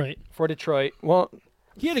For Detroit. Well,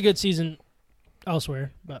 He had a good season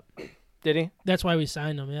elsewhere, but did he? that's why we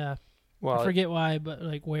signed him, yeah. I Well, forget why, but,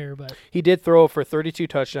 like, where, but. he did throw for 32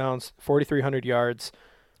 touchdowns, 4,300 yards,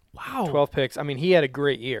 Wow. 12 picks. I mean, he had a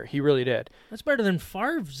great year. He really did. That's better than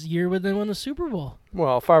Favre's year when they won the Super Bowl.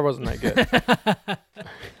 Well, Favre wasn't that good.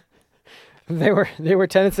 They were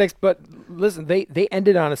 10-6, but listen, they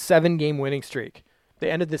ended on a 7-game winning streak.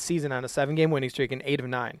 They ended the season on a 7-game winning streak and 8 of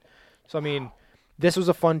 9. So I mean, this was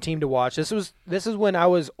a fun team to watch. This is when I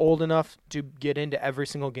was old enough to get into every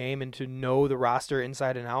single game and to know the roster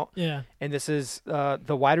inside and out. Yeah. And this is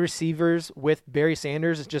the wide receivers with Barry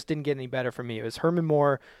Sanders. It just didn't get any better for me. It was Herman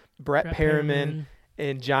Moore, Brett Perriman,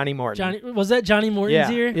 and Johnny Morton. Was that Johnny Morton's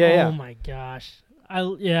Yeah. year? Yeah. Oh my gosh.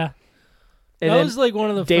 Yeah. And That then was like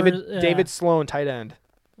one of the David first. Yeah. David Sloan, tight end.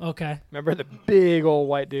 Okay. Remember the big old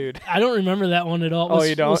white dude? I don't remember that one at all. Oh,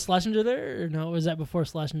 you don't? Was Schlesinger there, or no? Was that before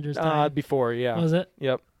Schlesinger's time? Before, yeah. Was it?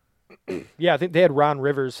 Yep. Yeah, I think they had Ron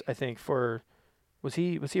Rivers. I think was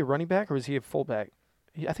he a running back or was he a fullback?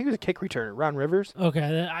 I think he was a kick returner. Ron Rivers.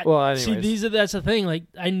 Okay. Well, see, anyways. that's the thing. Like,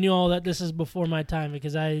 I knew all that. This is before my time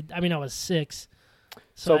because I was 6.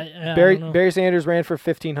 So I Barry don't know. Barry Sanders ran for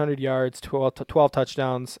 1,500 yards, 12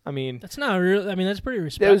 touchdowns. I mean, That's not real. I mean, that's pretty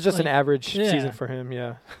respectful. it was just an average yeah. season for him.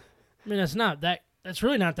 Yeah, I mean, that's not that. That's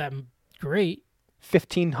really not that great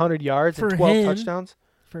 1,500 yards and For 12 him. touchdowns.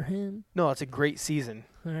 for him. No, it's a great season.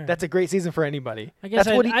 All right. That's a great season for anybody. I guess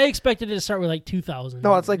that's what he. I expected it to start with like 2,000.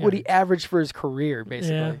 No, it's like what he yards. averaged for his career,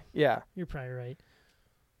 basically. Yeah. You're probably right.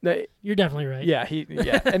 The- You're definitely right.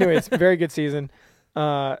 Yeah, Anyways, very good season.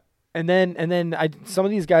 And then some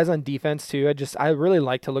of these guys on defense too. I really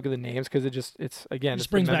like to look at the names because it's Just the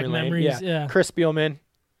brings back memory lane. memories. Yeah. Yeah. Chris Spielman,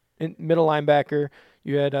 middle linebacker.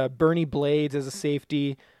 You had Bernie Blades as a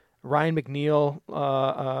safety. Ryan McNeil,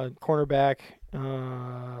 cornerback.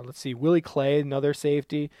 Let's see, Willie Clay, another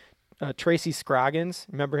safety. Tracy Scroggins,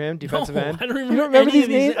 remember him, defensive No, end. I don't remember. You don't remember any these of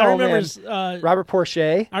these. names? I Oh, remember. man. Robert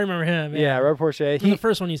Porcher. I remember him. Yeah, Robert Porcher. The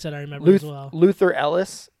first one you said, I remember as well. Luther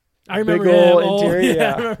Ellis. I remember big him. ol' Oh, interior, yeah,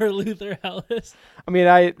 yeah. I remember Luther Ellis. I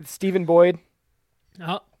mean, Stephen Boyd.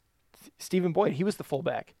 Oh, Stephen Boyd. He was the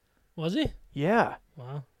fullback. was he? Yeah.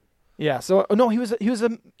 Wow. Yeah. So no, he was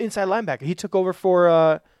an inside linebacker. He took over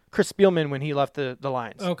for Chris Spielman when he left the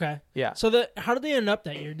Lions. Okay. Yeah. So how did they end up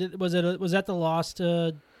that year? Was that the loss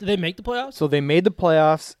to? Did they make the playoffs? So they made the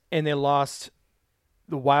playoffs and they lost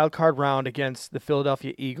the wild card round against the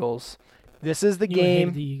Philadelphia Eagles. This is the You hated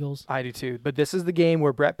game. the Eagles. I do too. But this is the game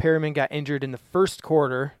where Brett Perriman got injured in the first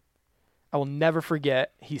quarter. I will never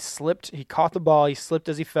forget. He slipped. He caught the ball. He slipped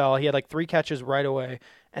as he fell. He had like 3 catches right away,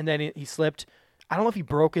 and then he slipped. I don't know if he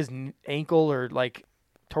broke his ankle or like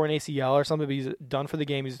tore an ACL or something, but he's done for the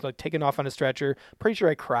game. He's like taken off on a stretcher. Pretty sure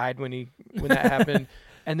I cried when that happened.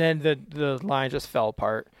 And then the line just fell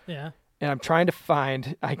apart. Yeah. And I'm trying to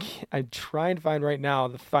find. I'm trying to find right now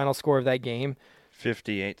the final score of that game.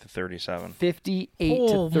 58-37.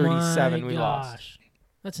 58-37. We lost. Gosh.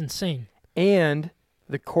 That's insane. And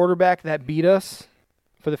the quarterback that beat us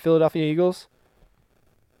for the Philadelphia Eagles.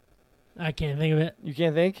 I can't think of it. You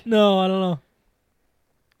can't think? No, I don't know.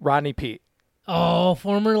 Rodney Peete. Oh,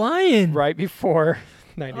 former Lion. Right before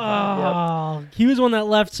 95. Oh, he was one that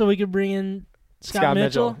left so we could bring in Scott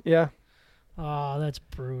Mitchell. Yeah. Oh, that's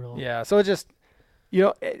brutal. Yeah. So it just,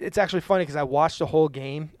 it's actually funny because I watched the whole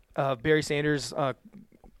game of Barry Sanders'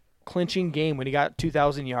 clinching game when he got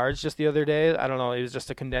 2,000 yards just the other day. I don't know. It was just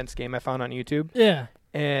a condensed game I found on YouTube. Yeah.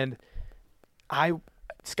 And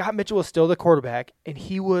Scott Mitchell was still the quarterback, and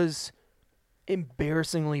he was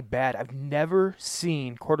embarrassingly bad. I've never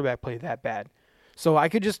seen quarterback play that bad. So I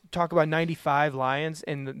could just talk about 95 Lions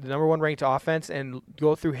and the number 1 ranked offense and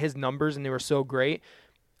go through his numbers, and they were so great.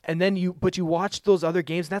 And then you watch those other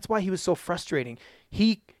games, and that's why he was so frustrating.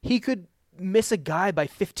 He could miss a guy by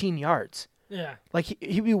 15 yards. Yeah. Like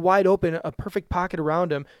he'd be wide open, a perfect pocket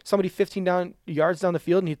around him, somebody 15 yards down the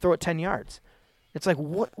field, and he'd throw it 10 yards. It's like,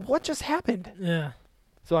 what just happened? Yeah.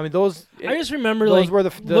 So, I mean, those... I just remember, those like... were the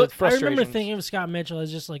I frustrations. remember thinking of Scott Mitchell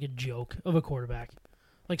as just, like, a joke of a quarterback.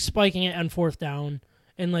 Like, spiking it on fourth down.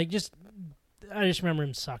 And, like, just... I just remember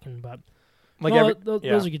him sucking, but... Like no,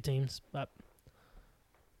 those are good teams, but...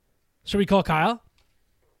 Should we call Kyle?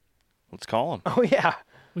 Let's call him. Oh, yeah.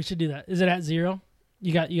 We should do that. Is it at 0?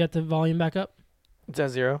 You got the volume back up? It's at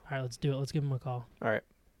 0. All right, let's do it. Let's give him a call. All right.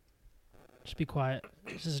 Just be quiet.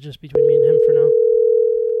 This is just between me and him for now.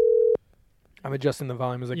 I'm adjusting the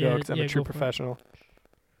volume as I go Yeah, because I'm yeah, a true go for it. professional.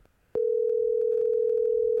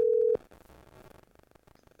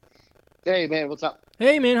 Hey, man, what's up?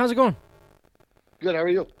 Hey, man, how's it going? Good, how are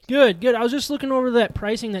you? Good. I was just looking over that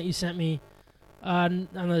pricing that you sent me on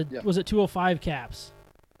the, Yeah. was it 205 caps?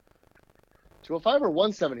 205 or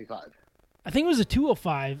 175? I think it was a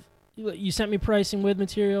 205. You sent me pricing with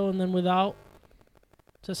material and then without.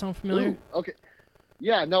 Does that sound familiar? Ooh, okay.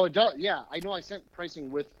 Yeah, no, it does. Yeah, I know I sent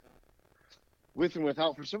pricing with and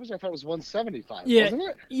without. For some reason, I thought it was 175. Yeah. Wasn't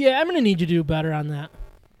it? Yeah, I'm going to need you to do better on that.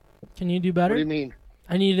 Can you do better? What do you mean?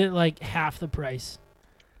 I need it like half the price.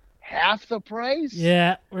 Half the price?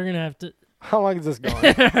 Yeah, we're going to have to. How long is this going?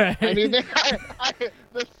 I mean,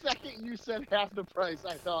 the second you said half the price,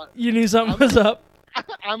 I thought, You knew something was up.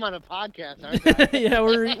 I'm on a podcast, aren't I? Yeah,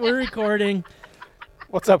 we're recording.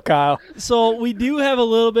 What's up, Kyle? So we do have a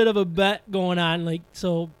little bit of a bet going on. Like,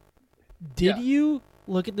 so did Yeah. you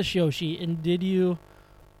look at the show sheet and did you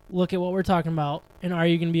look at what we're talking about? And are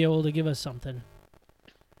you going to be able to give us something?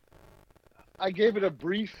 I gave it a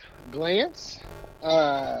brief glance.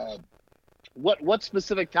 What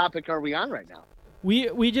specific topic are we on right now?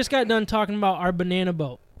 We just got done talking about our banana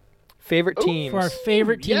boat Favorite Ooh, teams? for our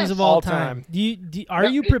favorite teams yes. of all All time. time. Are No,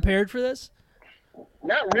 you prepared for this?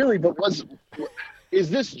 Not really, but is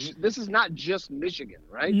this is not just Michigan,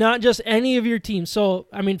 right? Not just any of your teams. So,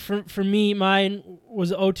 I mean, for me, mine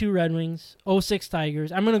was 02 Red Wings, 06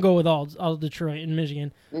 Tigers. I'm going to go with all Detroit and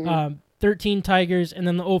Michigan. Mhm. 13 Tigers, and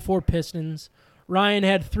then the 04 Pistons. Ryan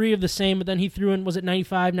had 3 of the same, but then he threw in, was it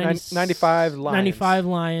 95? 95 Lions. 95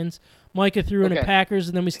 Lions. Micah threw in a Okay. Packers,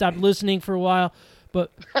 and then we stopped listening for a while.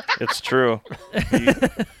 But It's true.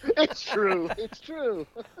 It's true. It's true.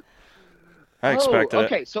 I expected Oh,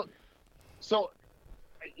 okay, it. so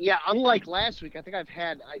yeah, unlike last week, I think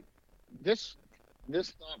this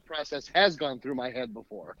thought process has gone through my head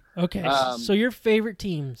before. okay, Um, so your favorite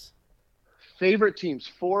teams Favorite teams,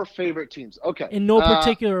 4 favorite teams. Okay. in no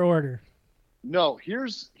particular order. No,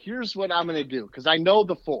 here's what I'm going to do because I know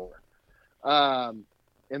the 4,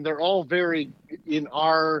 and they're all very in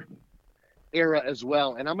our era as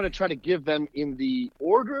well, and I'm going to try to give them in the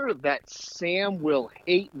order that Sam will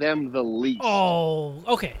hate them the least. Oh,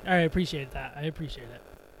 okay. All right, I appreciate that. I apprete it.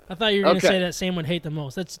 I thought you were going to Okay. say that Sam would hate the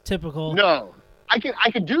most. That's typical. No, I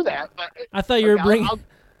can do that, but I thought you were okay, bringing.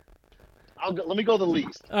 I'll go, let me go the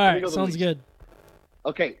least. All Let me right, go the sounds least. good.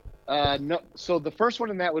 Okay. No. So the first one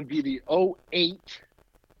in that would be the 08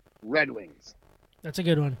 Red Wings. That's a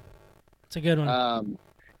good one. It's a good one.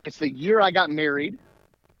 It's the year I got married,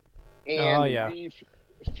 and Oh, yeah.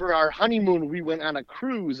 for our honeymoon, we went on a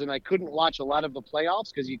cruise, and I couldn't watch a lot of the playoffs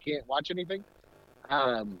because you can't watch anything.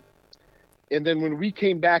 And then when we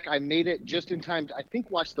came back, I made it just in time to, I think,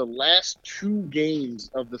 watch the last 2 games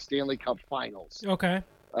of the Stanley Cup Finals. Okay.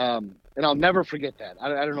 And I'll never forget that.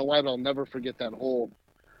 I don't know why, but I'll never forget that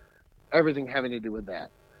everything having to do with that.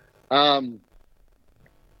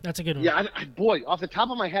 That's a good one. Yeah, boy, off the top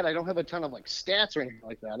of my head, I don't have a ton of like stats or anything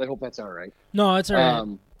like that. I hope that's all right. No, it's all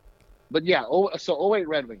right. But yeah, so 08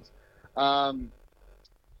 Red Wings.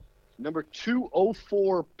 Number 2,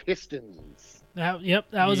 04 Pistons. That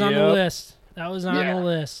was on the Yep. list. That was on Yeah. the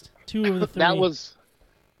list. 2 of the 3.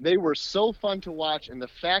 They were so fun to watch, and the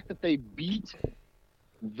fact that they beat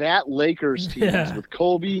that Lakers team Yeah. with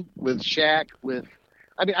Kobe, with Shaq,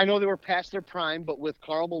 I know they were past their prime, but with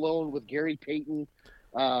Karl Malone, with Gary Payton,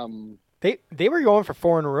 They were going for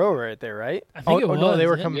 4 in a row right there, right? I think it was. No, they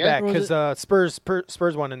were Yeah. coming Yeah. back Or was because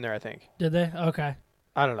Spurs won in there, I think. Did they? Okay.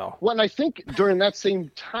 I don't know. well, and I think during that same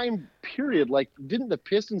time period, like, didn't the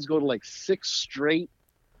Pistons go to like 6 straight?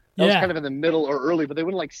 That was Yeah. kind of in the middle or early, but they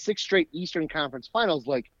went like 6 straight Eastern Conference Finals.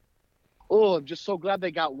 Like, oh, I'm just so glad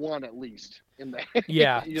they got one at least in there.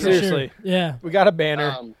 Yeah, You know? seriously. Sure. Yeah. We got a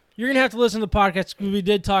banner. You're going to have to listen to the podcast because we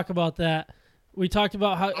did talk about that. We talked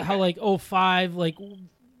about how like 05 like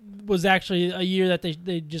was actually a year that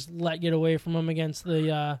they just let get away from them against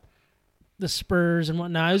the Spurs and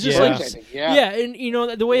whatnot. It was just Yeah. like Yeah. and you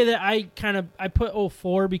know the way that I put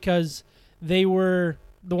 04 because they were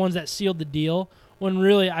the ones that sealed the deal. when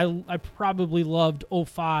really I probably loved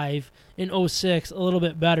 05 and 06 a little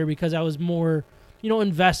bit better because I was more,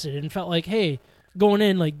 invested and felt like, hey, going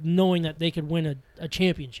in, like, knowing that they could win a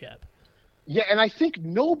championship. Yeah, and I think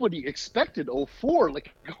nobody expected 04,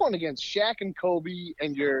 like, going against Shaq and Kobe,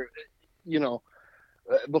 and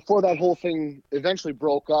before that whole thing eventually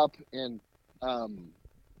broke up, and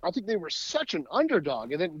I think they were such an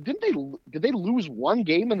underdog. And then did they lose one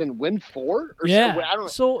game and then win 4? Yeah. So, I don't know.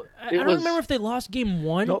 So I don't remember if they lost game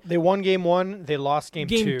 1. Nope, they won game 1. They lost game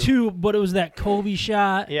 2. Game 2, but it was that Kobe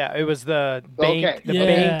shot. Yeah, it was the bank. Okay. The Yeah.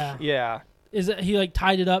 bank. Yeah. Is it he like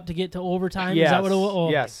tied it up to get to overtime? Yes. Is that what it was? Oh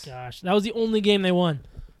Yes. my gosh, that was the only game they won.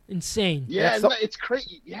 Insane. Yeah, That's it's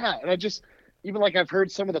crazy. Yeah, and even like I've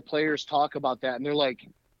heard some of the players talk about that, and they're like,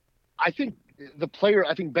 I think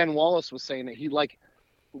Ben Wallace was saying that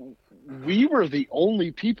we were the only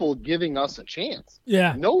people giving us a chance.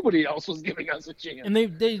 Yeah. Nobody else was giving us a chance. And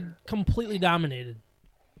they completely dominated.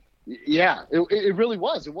 Yeah, it really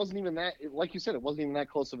was. It wasn't even that, like you said, it wasn't even that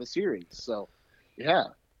close of a series. So, yeah.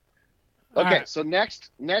 All Okay, right. so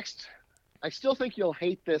next, I still think you'll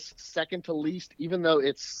hate this second to least, even though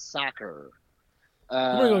it's soccer.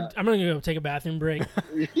 I'm gonna go take a bathroom break.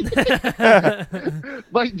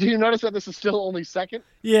 But do you notice that this is still only second?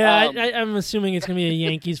 Yeah, I'm assuming it's gonna be a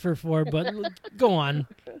Yankees for 4, but go on.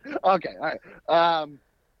 Okay, all right.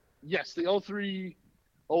 Yes, the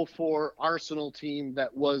 03-04 Arsenal team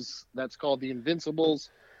that's called the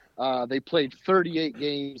Invincibles. They played 38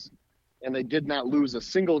 games, and they did not lose a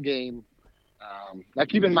single game. Now,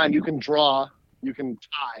 keep in mind, you can draw, you can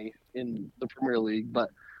tie in the Premier League, but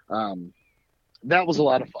that was a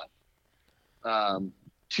lot of fun.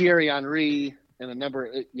 Thierry Henry and a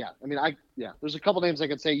number. There's a couple names I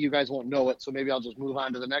could say. You guys won't know it, so maybe I'll just move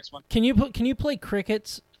on to the next one. Can you play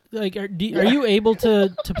crickets? Like, are you able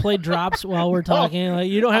to play drops while we're talking? Like,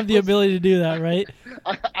 you don't have the ability to do that, right?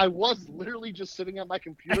 I was literally just sitting at my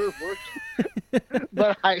computer working,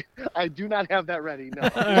 but I do not have that ready. No. All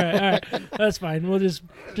right, that's fine. We'll just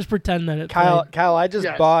pretend that it. Kyle, played. I just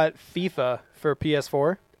bought FIFA for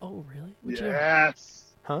PS4. Oh, really? Which year? Yes.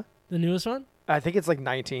 Huh? The newest one? I think it's like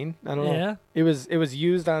 19. I don't know. Yeah. It was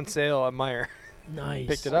used on sale at Meijer. Nice.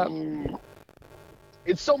 Picked it up.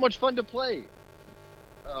 It's so much fun to play.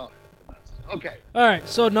 Oh, okay. All right.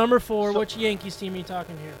 So number 4, which Yankees team are you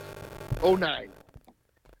talking here? 09.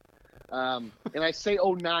 And I say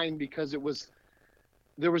 09 because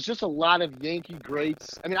there was just a lot of Yankee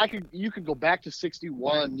greats. I mean, you could go back to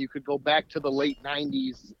 61. You could go back to the late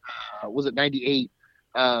 90s. Was it 98?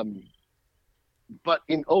 But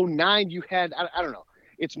in 09, you had, I don't know,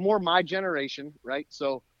 it's more my generation, right?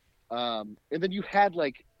 So, and then you had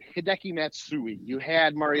like Hideki Matsui, you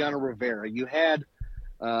had Mariano Rivera, you had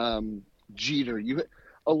Jeter,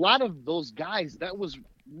 a lot of those guys, that was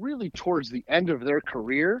really towards the end of their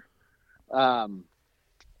career. And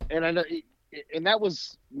I know, and that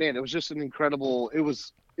was, man, it was just an incredible,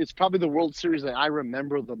 it's probably the World Series that I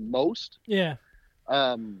remember the most. Yeah.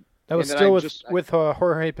 That was still with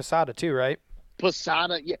Jorge Posada too, right?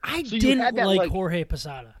 Posada, yeah. I So you didn't had that, like Jorge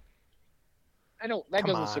Posada. I don't. That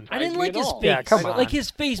Come doesn't on. surprise I didn't me like at his all. face. Yeah, come on. Like his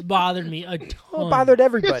face bothered me a ton. Well, it bothered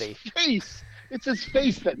everybody. His face. It's his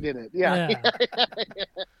face that did it. Yeah.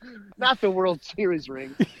 Not the World Series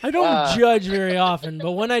ring. I don't judge very often,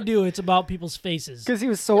 but when I do, it's about people's faces. Because he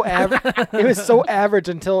was so average. It was so average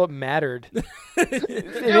until it mattered. And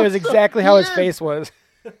it was exactly how his face was.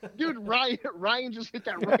 Dude, Ryan just hit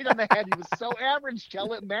that right on the head. He was so average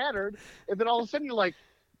till it mattered, and then all of a sudden you're like,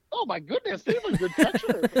 "Oh my goodness, they have a good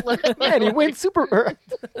catcher." Man, he wins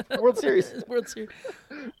World Series. World Series.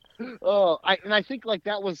 I think like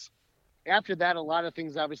that was after that. A lot of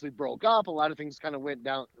things obviously broke up. A lot of things kind of went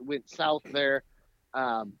south there,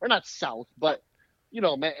 or not south, but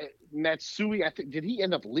Matsui. I think did he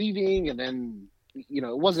end up leaving, and then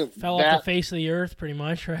it wasn't Fell that, off the face of the earth, pretty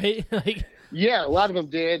much, right? Like, yeah, a lot of them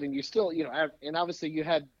did, and you still, and obviously you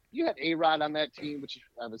had A-Rod on that team, which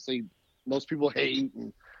obviously most people hate,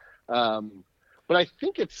 and, but I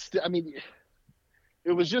think it's, I mean,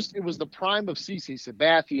 it was the prime of CC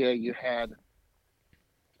Sabathia. You had,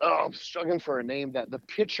 I'm struggling for a name, that the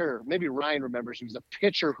pitcher, maybe Ryan remembers, he was a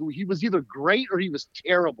pitcher who he was either great or he was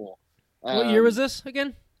terrible. what year was this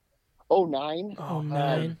again? 09.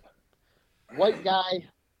 09. White guy.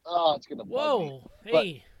 Oh, it's gonna bug me. Whoa,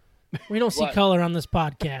 hey. We don't see color on this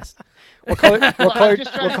podcast. What color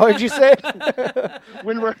did you say?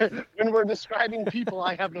 When we're describing people,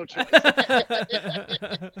 I have no choice.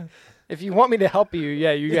 If you want me to help you,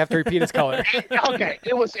 you have to repeat his color. Okay,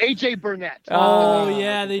 it was AJ Burnett. Oh,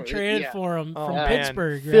 yeah, they traded for him from man.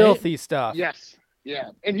 Pittsburgh, right? Filthy stuff. Yes, Yeah,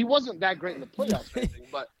 and he wasn't that great in the playoffs or anything,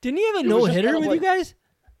 but Didn't he have a It was no just hitter kind of with like- you guys?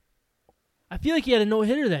 I feel like he had a no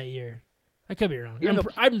hitter that year. I could be wrong. In the-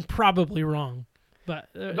 I'm probably wrong, but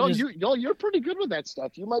you're pretty good with that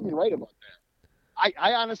stuff. You might be right about that.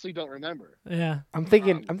 I honestly don't remember. yeah. I'm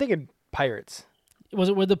thinking Pirates, Was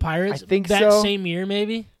it with the Pirates? I think that so. same year,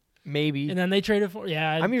 maybe. maybe. And then they traded for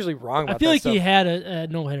I'm usually wrong about I feel that like stuff. he had a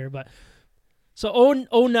no hitter, but so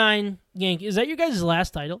 09 Yankee. Is that your guys'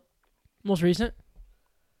 last title? Most recent?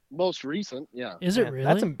 Most recent, yeah. Is it Man, really?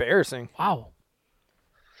 That's embarrassing. Wow.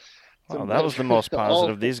 Wow, that was the most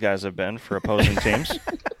positive these guys have been for opposing teams.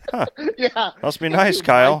 Yeah. Must be nice,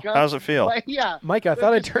 Kyle. Micah. How's it feel? Like, yeah. Mike, I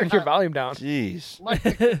thought I turned your volume down. Jeez.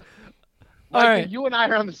 Micah, All right. you and I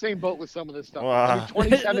are on the same boat with some of this stuff. Wow.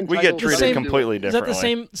 27 We get titles, treated same- completely Is that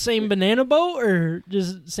differently. the same banana boat or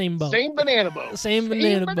just same boat? Same banana boat. Same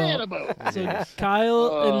banana boat. So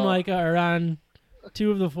Kyle and Oh. Micah are on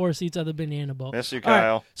 2 of the 4 seats of the banana boat. Miss you, All right,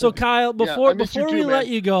 Kyle. So Kyle, before I miss you before too, we let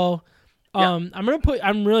man. you go, Yeah.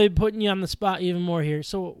 I'm really putting you on the spot even more here.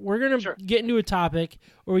 So we're gonna Sure. get into a topic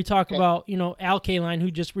where we talk Okay. about Al Kaline,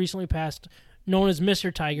 who just recently passed, known as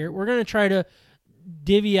Mr. Tiger. We're gonna try to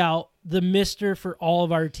divvy out the Mister for all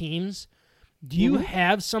of our teams. Do you Mm-hmm.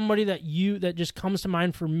 have somebody that just comes to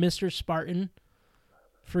mind for Mr. Spartan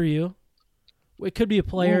for you? It could be a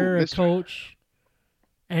player, a Mr. coach,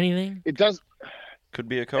 anything. It does. Could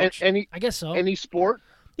be a coach. Any I guess so. any sport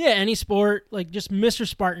Yeah, any sport, like just Mr.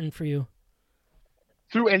 Spartan for you.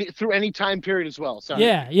 through any time period as well. Sorry.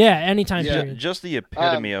 Yeah, any time Yeah. period. Just the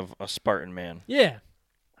epitome of a Spartan man. Yeah.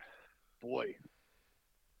 Boy.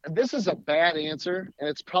 And this is a bad answer, and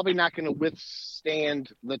it's probably not going to withstand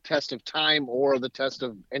the test of time or the test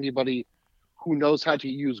of anybody who knows how to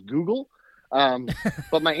use Google.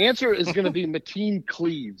 But my answer is going to be Mateen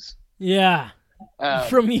Cleaves. Yeah.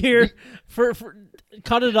 From for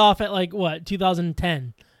cut it off at like what,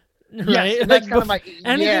 2010. Right? Yes, that's Like kind of my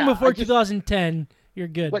anything yeah, before I just- 2010, you're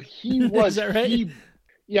good. But he was that right?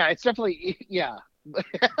 Yeah, it's definitely yeah.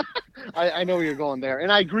 I know where you're going there,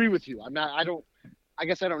 and I agree with you. I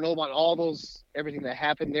guess I don't know about everything that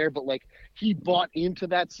happened there, but like he bought into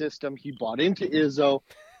that system. He bought into Izzo,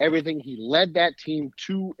 everything. He led that team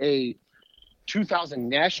to a 2000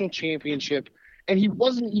 national championship, and he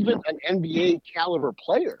wasn't even an NBA caliber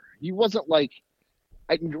player. He wasn't like,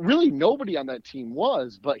 really nobody on that team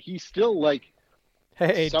was, but he still like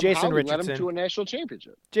Hey, somehow Jason led him Richardson. to a national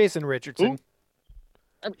championship. Jason Richardson. Who?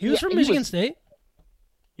 I mean, He was yeah, from Michigan State?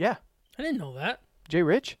 Yeah. I didn't know that. Jay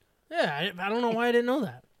Rich? Yeah, I don't know why I didn't know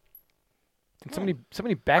that. Can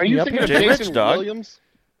somebody back Are me you up thinking here? of Jay Rich, Jason dog. Williams?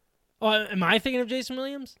 Oh, am I thinking of Jason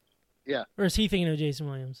Williams? Yeah. Or is he thinking of Jason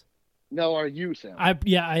Williams? No, are you, Sam? I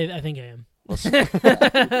think I am.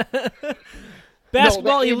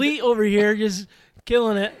 Basketball No, elite over here, just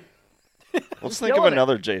killing it, Let's think of killing it.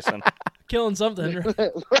 another Jason. killing something.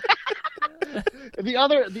 the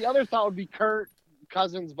other thought would be Kurt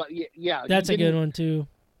Cousins, but yeah, That's a good one too.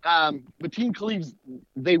 Mateen Cleaves,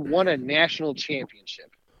 they won a national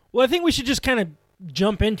championship. Well, I think we should just kind of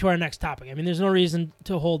jump into our next topic. I mean, there's no reason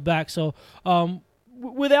to hold back. So,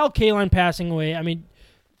 with Al Kaline passing away, I mean,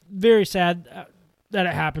 very sad that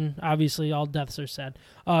it happened. Obviously, all deaths are sad.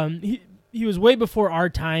 He was way before our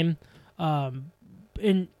time.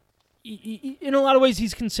 In a lot of ways,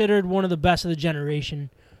 he's considered one of the best of the generation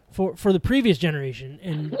for the previous generation.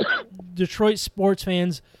 And Detroit sports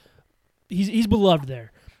fans, he's beloved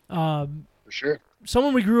there. For sure.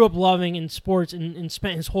 Someone we grew up loving in sports and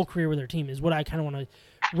spent his whole career with their team is what I kind of want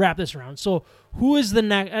to wrap this around. So who is the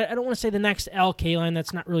next? I don't want to say the next Al Kaline.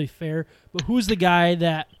 That's not really fair. But who's the guy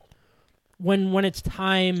that when it's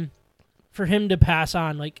time for him to pass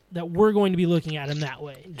on, like that we're going to be looking at him that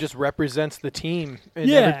way? Just represents the team in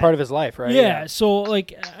Yeah. every part of his life, right? Yeah. So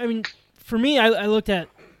like, I mean, for me, I looked at,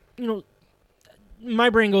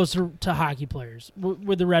 my brain goes to hockey players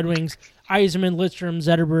with the Red Wings: Yzerman, Lidstrom,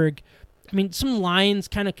 Zetterberg. I mean, some lines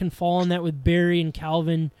kind of can fall in that with Barry and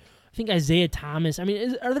Calvin. I think Isaiah Thomas. I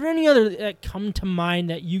mean, are there any other that come to mind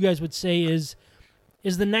that you guys would say is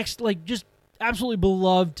the next, like, just absolutely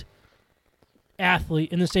beloved athlete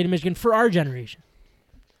in the state of Michigan for our generation?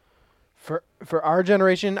 For our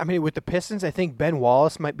generation, I mean, with the Pistons, I think Ben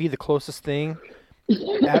Wallace might be the closest thing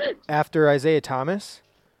after Isaiah Thomas.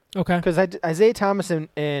 Okay. Because Isaiah Thomas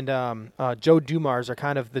and Joe Dumars are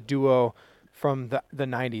kind of the duo from the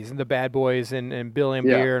 90s and the Bad Boys and Bill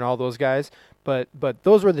Laimbeer and all those guys. But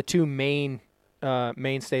those were the two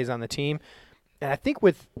mainstays on the team. And I think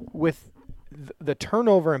with the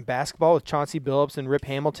turnover in basketball with Chauncey Billups and Rip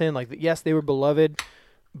Hamilton, like, yes, they were beloved,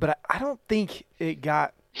 but I don't think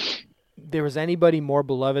there was anybody more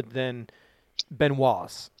beloved than Ben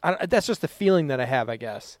Wallace. That's just the feeling that I have, I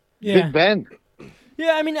guess. Yeah. Big Ben.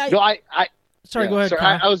 Yeah, I mean, No, sorry, yeah, go ahead. sorry,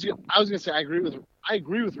 Kyle. I was gonna say I agree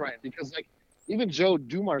with Ryan because like even Joe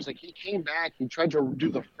Dumars, like he came back, he tried to do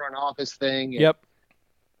the front office thing. And Yep.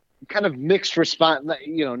 kind of mixed response.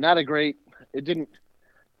 Not a great. It didn't.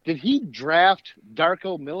 Did he draft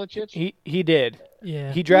Darko Milicic? He did.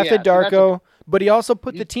 Yeah. He drafted Yeah, so that's Darko, but he also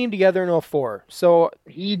put the team together in 2004. So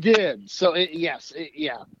He did. So yeah.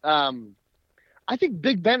 I think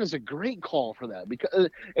Big Ben is a great call for that because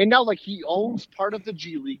and now like he owns part of the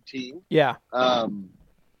G League team. yeah,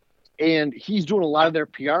 And he's doing a lot of their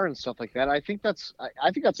PR and stuff like that. I think that's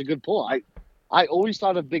a good pull. I always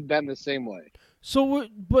thought of Big Ben the same way. So,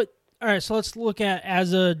 but all right. So let's look at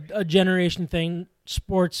as a generation thing.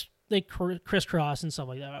 Sports they crisscross and stuff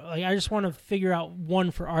like that. Like I just want to figure out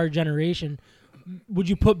one for our generation. Would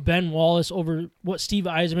you put Ben Wallace over what Steve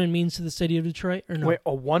Yzerman means to the city of Detroit, or no? wait,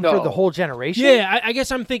 a one No. for the whole generation. Yeah, I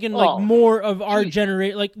guess I'm thinking like Oh, more of our geez.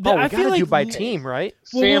 generation. Like we I feel gotta like do by team, right?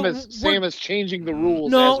 Well, Sam is changing the rules.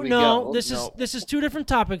 No, as we no, go. this is two different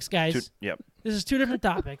topics, guys. Yep. This is two different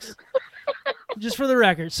topics. Just for the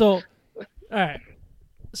record. So, all right.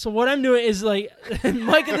 So what I'm doing is like,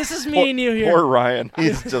 Micah, this is me and you here. Poor Ryan.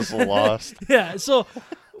 He's just lost. Yeah. So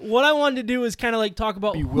what I wanted to do is kind of like talk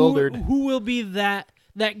about Bewildered. who will be that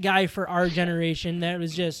guy for our generation that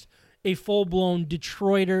was just a full-blown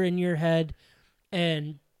Detroiter in your head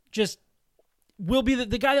and just will be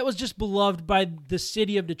the guy that was just beloved by the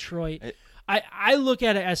city of Detroit. I look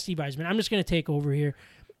at it as Steve Yzerman. I'm just going to take over here.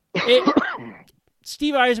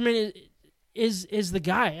 Steve Yzerman is the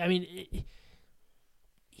guy. I mean,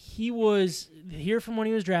 he was here from when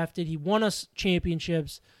he was drafted. He won us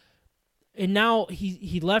championships. And now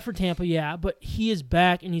he left for Tampa, yeah, but he is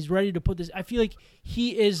back and he's ready to put this. I feel like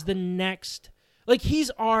he is the next, like he's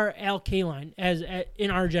our Al Kaline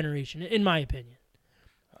in our generation, in my opinion.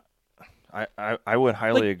 I would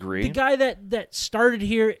highly agree. The guy that started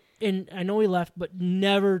here, and I know he left, but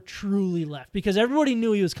never truly left because everybody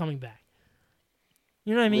knew he was coming back.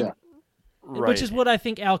 You know what I mean? Yeah. Right. Which is what I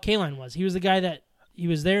think Al Kaline was. He was the guy that he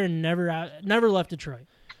was there and never left Detroit.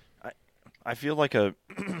 I feel like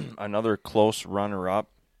another close runner-up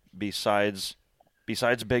besides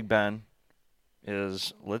Big Ben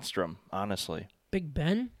is Lidstrom, honestly. Big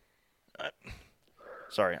Ben?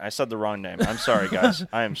 Sorry, I said the wrong name. I'm sorry, guys.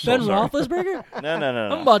 I am so Ben sorry. Roethlisberger? No.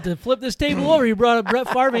 I'm about to flip this table over. You brought up Brett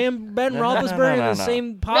Favre and Ben Roethlisberger in the no.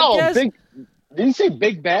 same No, podcast? did you say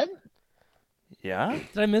Big Ben? Yeah?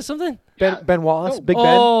 Did I miss something? Ben Wallace, No. Big Ben.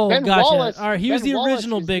 Oh, Ben gotcha. Wallace. All right, he was Ben the Wallace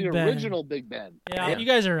original was Big the Ben. Original Big Ben. Yeah, you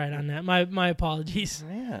guys are right on that. My apologies.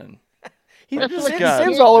 Man. He's I feel like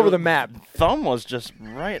Sam's all over the map. Thumb was just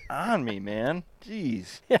right on me, man.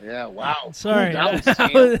 Jeez. Yeah, wow. Sorry. That was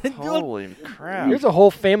Sam. Holy crap. There's a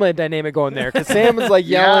whole family dynamic going there because Sam was like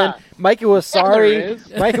yelling. Yeah. Micah was Yeah, there sorry. is.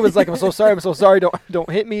 Micah was like, "I'm so sorry. Don't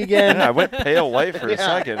hit me again." Yeah, I went pale white for a Yeah.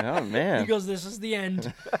 second. Oh, He man. goes, "This is the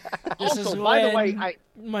end. This Also, is by the when way,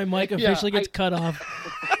 my mic Yeah, officially gets cut off."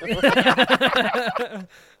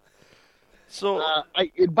 So,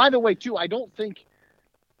 and by the way, too, I don't think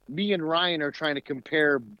me and Ryan are trying to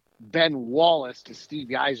compare Ben Wallace to Steve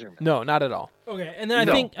Yzerman. No, not at all. Okay, and then I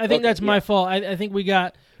No. think Okay, that's my fault. I think we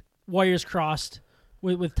got wires crossed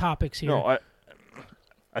with topics here. no,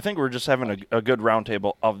 I think we're just having a good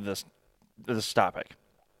roundtable of this topic.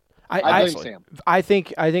 I I blame Sam. I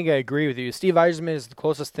think I agree with you. Steve Yzerman is the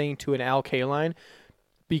closest thing to an Al Kaline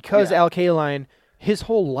because Yeah. Al Kaline, his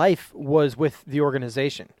whole life was with the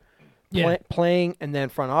organization. Yeah. Playing and then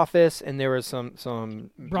front office, and there was some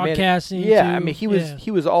Broadcasting, Yeah, too. I mean he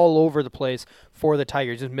Yeah. was all over the place for the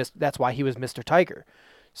Tigers. That's why he was Mr. Tiger.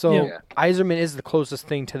 So Yeah. Yzerman is the closest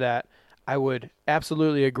thing to that. I would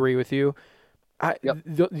absolutely agree with you. Yep.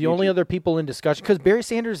 The only other people in discussion, because Barry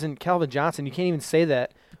Sanders and Calvin Johnson, you can't even say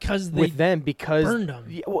that because they with them because burned 'em.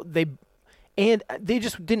 Yeah, well, they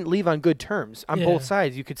just didn't leave on good terms on Yeah. both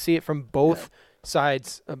sides. You could see it from both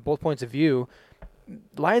sides, both points of view.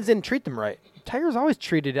 Lions didn't treat them right. Tigers always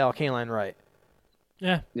treated Al Kaline right.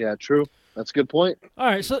 yeah. Yeah, true. That's a good point. All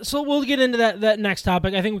right, so we'll get into that next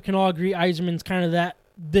topic. I think we can all agree Yzerman's kind of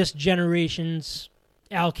this generation's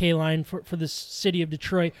Al Kaline for the city of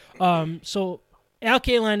Detroit. So Al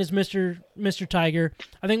Kaline is Mr. Tiger.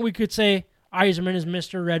 I think we could say Yzerman is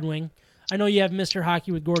Mr. Red Wing. I know you have Mr.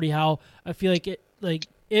 Hockey with Gordie Howe. I feel like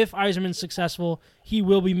if Yzerman's successful, he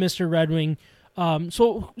will be Mr. Red Wing.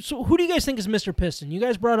 So who do you guys think is Mr. Piston? You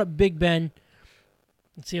guys brought up Big Ben.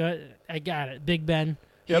 Let's see, I got it. Big Ben.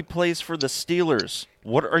 He plays for the Steelers.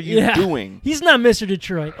 What are you doing? He's not Mr.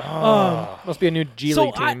 Detroit. Must be a new G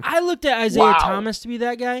League team. I looked at Isaiah Wow. Thomas to be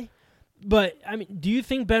that guy, But I mean, do you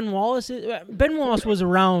think Ben Wallace was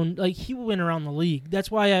around? Like he went around the league.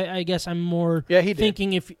 That's why I guess I'm more he did.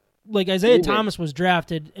 thinking if like Isaiah Thomas was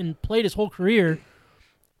drafted and played his whole career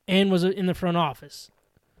and was in the front office.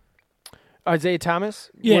 Isaiah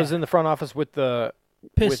Thomas Yeah. was in the front office with the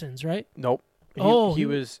Pistons, right? Nope. He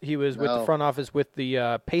was with the front office with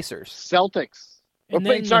the Pacers. Celtics. And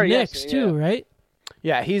then the Knicks too, right?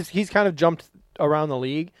 Yeah, he's kind of jumped around the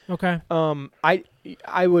league. Okay.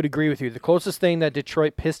 I would agree with you. The closest thing that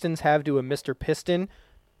Detroit Pistons have to a Mr. Piston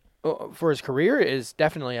for his career is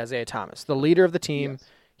definitely Isaiah Thomas, the leader of the team. Yes.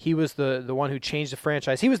 He was the one who changed the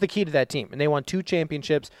franchise. He was the key to that team, and they won 2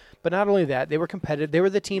 championships. But not only that, they were competitive. They were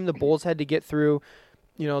the team the Bulls had to get through.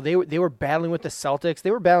 You know, they were battling with the Celtics. They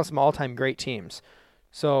were battling some all-time great teams.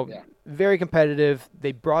 So very competitive.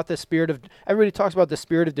 They brought the spirit of – everybody talks about the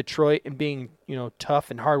spirit of Detroit and being, tough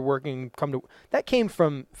and hardworking. That came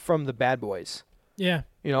from the Bad Boys. Yeah.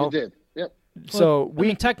 It did. Yep. So I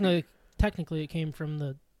mean, technically it came from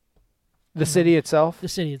the city itself. The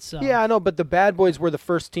city itself. Yeah, I know, but the Bad Boys were the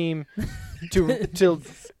first team to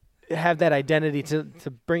have that identity to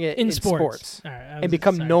bring it in sports All right, and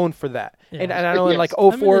become known for that. Yeah. And I know in like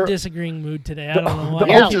I'm in 04 a disagreeing mood today. I don't know why.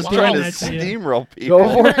 Yeah, I'm just trying doing to that to you. steamroll Go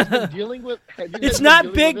people. for it. Have you guys been dealing with? It's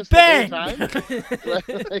not Big Bang.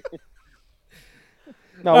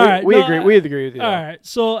 No, All right, we no, agree. We agree with you. All right,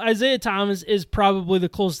 so Isaiah Thomas is probably the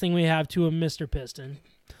closest thing we have to a Mr. Piston.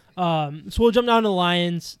 So we'll jump down to the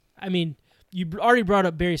Lions. I mean, you already brought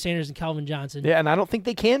up Barry Sanders and Calvin Johnson. Yeah, and I don't think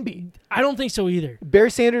they can be. I don't think so either.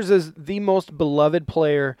 Barry Sanders is the most beloved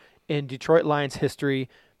player in Detroit Lions history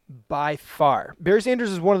by far. Barry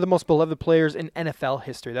Sanders is one of the most beloved players in NFL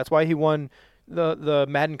history. That's why he won the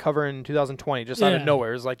Madden cover in 2020 just out of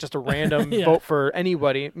nowhere. It was like just a random vote for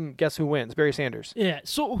anybody. Guess who wins? Barry Sanders. Yeah.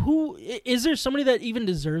 So who is there somebody that even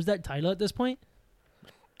deserves that title at this point?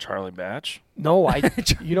 Charlie Batch. No,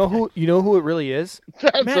 you know who it really is?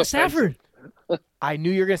 Matt Stafford. I knew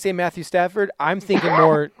you were going to say Matthew Stafford. I'm thinking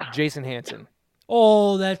more Jason Hansen.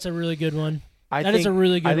 Oh, that's a really good one. That is a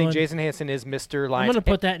really good one. I think Jason Hansen is Mr. Lions. I'm going to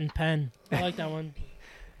put that in pen. I like that one.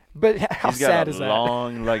 But how He's sad got is a that?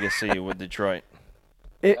 long legacy with Detroit.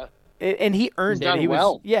 And he earned it. He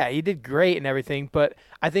was he did great and everything. But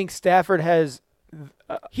I think Stafford has.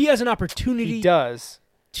 He has an opportunity. He does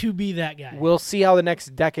to be that guy. We'll see how the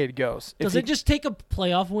next decade goes. Does it just take a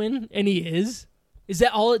playoff win and he is? Is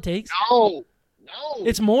that all it takes? No.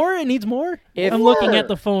 It's more? It needs more? I'm looking at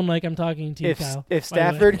the phone like I'm talking to you, Kyle. If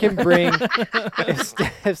Stafford can bring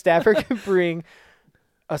if Stafford can bring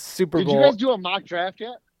a Super Bowl. Did you guys do a mock draft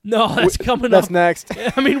yet? No, that's coming That's up. next.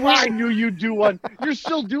 I mean, I knew you'd do one. You're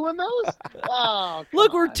still doing those? Oh,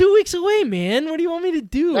 look, we're 2 weeks away, man. What do you want me to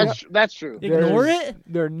do? That's true. Ignore it?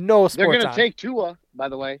 There are no sports. They're going to on. take Tua, by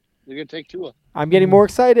the way. They're going to take Tua. I'm getting more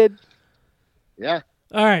excited. Yeah.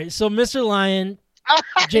 All right, so Mr. Lion,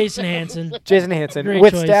 Jason Hansen. Jason Hansen. Great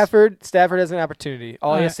With choice. Stafford has an opportunity.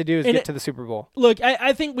 All he has to do is And get to the Super Bowl. Look,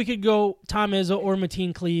 I think we could go Tom Izzo or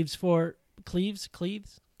Mateen Cleaves for Cleaves?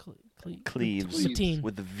 Cleaves Mateen.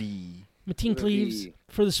 with a V. Mateen With a Cleaves V.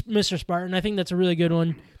 for the Mr. Spartan. I think that's a really good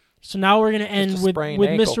one. So now we're going to end a with sprained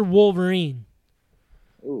ankle. Mr. Wolverine.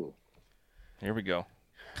 Ooh. Here we go.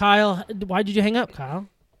 Kyle, why did you hang up, Kyle?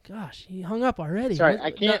 Gosh, he hung up already. Sorry, What- I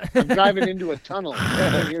can't. I'm driving into a tunnel. I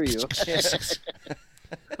can't hear you.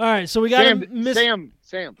 All right, so we got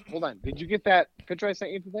Sam, hold on. Did you get that picture I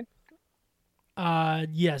sent you today?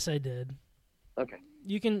 Yes, I did. Okay.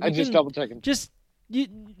 You can. I you just can- double checking. Just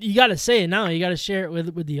you got to say it now. You got to share it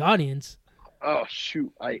with the audience. Oh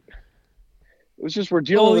shoot! It was just we're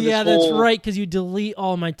dealing Oh with yeah, this that's whole. right. Because you delete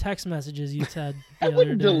all my text messages. You said the I other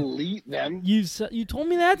wouldn't day. delete them. You told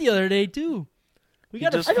me that the other day too. We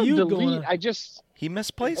got just- a I don't feud delete. going on. I just He we're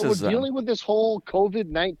misplaces them. dealing with this whole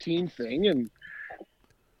COVID-19 thing, and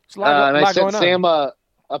There's a lot, and I lot sent going on. Sam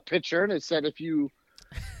a picture, and it said if you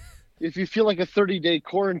feel like a 30-day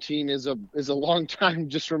quarantine is a long time,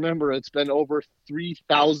 just remember it's been over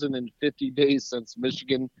 3,050 days since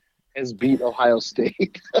Michigan has beat Ohio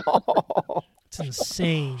State. It's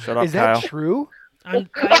insane. Shut up, Is that Kyle. true? I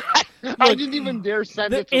didn't even dare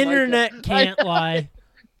send the it to Micah. internet can't lie.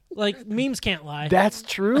 Like memes can't lie. That's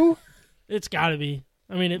true? It's got to be.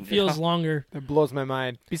 I mean, it feels longer. That blows my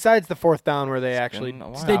mind. Besides the fourth down where they actually been a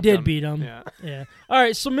while. stopped They did them. beat them. Yeah. Yeah. All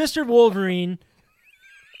right. So, Mr. Wolverine,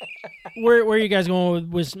 where are you guys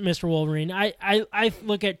going with Mr. Wolverine? I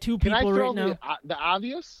look at two Can I people throw right now. the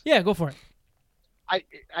obvious? Yeah, go for it.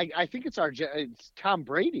 I think it's it's Tom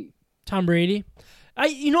Brady. Tom Brady.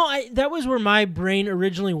 That was where my brain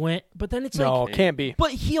originally went, but then it's No, like, can't be.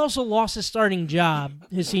 but he also lost his starting job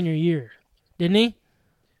his senior year, didn't he?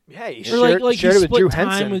 Yeah, he Or shared, like shared he it with split Drew time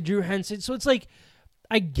Henson. with Drew Henson. So it's like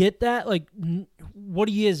I get that, like what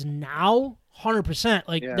he is now, 100%.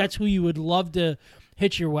 Like Yeah. that's who you would love to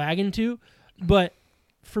hitch your wagon to, but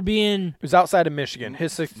for being It was outside of Michigan.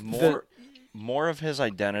 More of his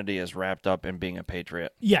identity is wrapped up in being a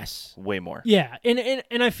Patriot. yes, Way more. yeah,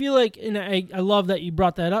 and I feel like, and I love that you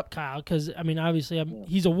brought that up, Kyle, because I mean obviously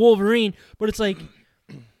he's a Wolverine, but it's like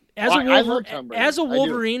as Well, a I love Tom Brady. as a I do.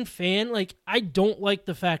 Wolverine fan, like I don't like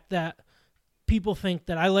the fact that people think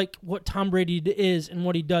that I like what Tom Brady is and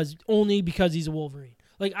what he does only because he's a Wolverine.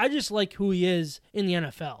 Like I just like who he is in the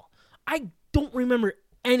NFL. I don't remember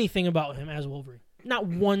anything about him as Wolverine. Not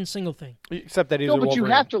one single thing. Except that he was No, a but Wolverine.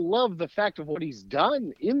 you have to love the fact of what he's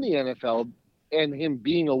done in the NFL and him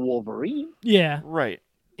being a Wolverine. Yeah, Right.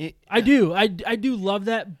 I do. I do love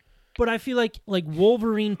that, but I feel like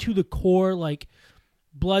Wolverine to the core, like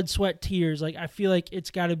blood, sweat, tears. Like I feel like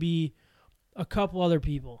it's got to be a couple other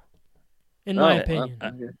people, in my opinion.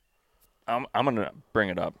 I'm gonna bring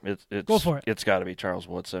it up. It's Go for it. It's got to be Charles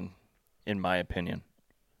Woodson, in my opinion.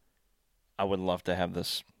 I would love to have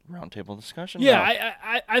this roundtable discussion. Yeah,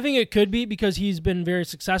 now. I think it could be because he's been very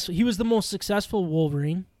successful. He was the most successful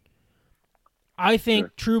Wolverine. I think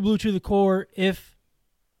Sure. true blue to the core. If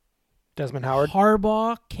Desmond Howard.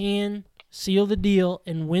 Harbaugh can seal the deal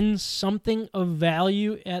and win something of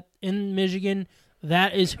value in Michigan,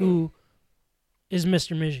 that is who is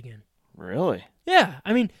Mr. Michigan. Really. Yeah,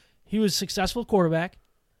 I mean, he was a successful quarterback.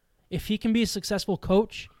 If he can be a successful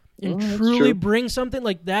coach and Well, that's truly true. bring something,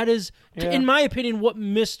 like that is, Yeah. in my opinion, what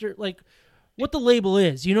what the label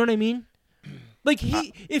is. You know what I mean? Like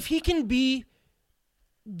if he can be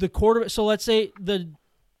the quarterback. So let's say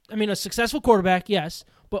a successful quarterback, yes,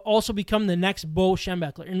 but also become the next Bo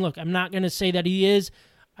Schembechler. And look, I'm not going to say that he is.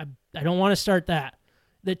 I don't want to start that.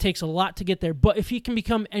 That takes a lot to get there. But if he can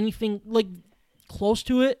become anything like close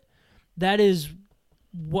to it, that is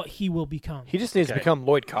what he will become. He just needs to Okay. become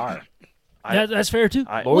Lloyd Carr. That's fair too.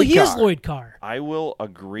 I- Well, Lloyd he is Carr. Lloyd Carr. I will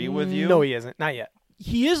agree with you. No, he isn't. Not yet.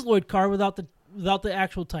 He is Lloyd Carr without the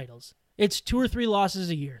actual titles. It's 2 or 3 losses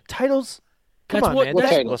a year. Titles? Come That's on, what- man. What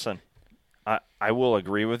that's- title? Listen, I will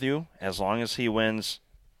agree with you as long as he wins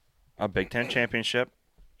a Big Ten championship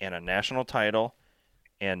and a national title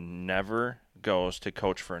and never goes to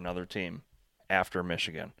coach for another team after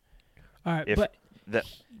Michigan. All right, If that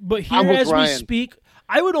but I'm here with as we Ryan. speak,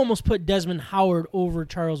 I would almost put Desmond Howard over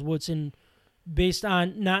Charles Woodson based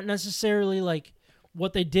on not necessarily like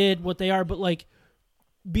what they did, what they are, but like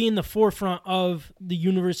being the forefront of the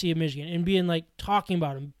University of Michigan and being like talking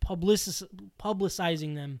about them,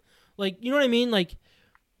 publicizing them. Like, you know what I mean? Like,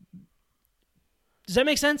 does that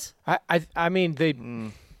make sense? I mean, they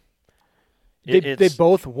it's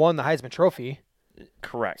both won the Heisman Trophy,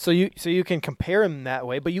 correct. so you can compare them that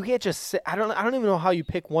way. But you can't just say, I don't even know how you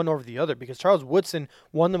pick one over the other, because Charles Woodson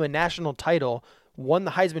won them a national title, won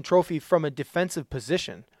the Heisman Trophy from a defensive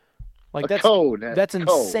position. Like that's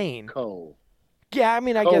insane. Yeah, I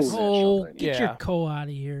mean, I guess Oh, National get title. your Yeah. co out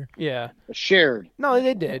of here. yeah. Shared. No,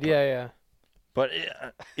 they did. Yeah. But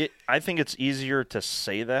I think it's easier to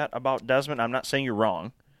say that about Desmond. I'm not saying you're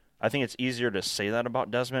wrong. I think it's easier to say that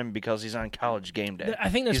about Desmond because he's on College Game Day. I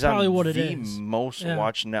think that's he's probably on what it the is. most Yeah.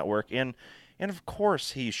 watched network, and of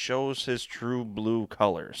course he shows his true blue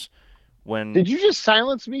colors. When Did you just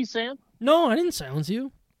silence me, Sam? No, I didn't silence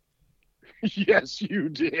you. Yes, you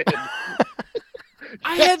did.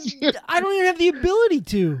 I don't even have the ability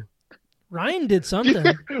to. Ryan did something.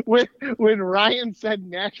 when Ryan said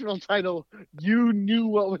national title, you knew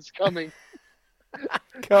what was coming.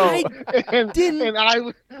 Go. And, Didn't- and I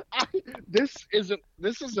this is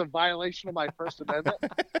a violation of my First Amendment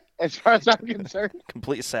as far as I'm concerned.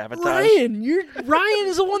 complete sabotage. Ryan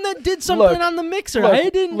is the one that did something Look, on the mixer. look, I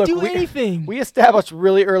didn't look, do we- anything. We established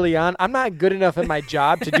really early on, I'm not good enough at my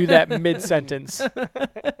job to do that mid-sentence.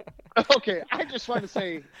 Okay, I just want to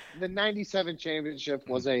say the '97 championship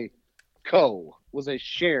was a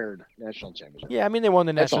shared national championship. Yeah, I mean, they won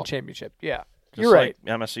the That's national all. championship. Yeah. Just You're right.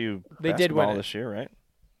 like MSU They did win basketball it. this year, right?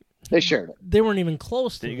 They shared it. They weren't even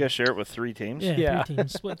close to Did you it. guys share it with 3 teams? Yeah, Yeah. 3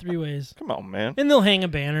 teams, split 3 ways. Come on, man. And they'll hang a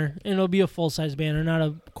banner, and it'll be a full-size banner, not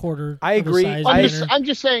a quarter. I of a agree. size I- banner. I'm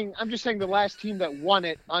just saying the last team that won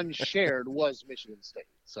it unshared was Michigan State.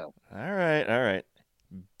 So All right.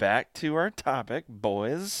 Back to our topic,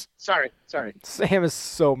 boys. sorry. Sam is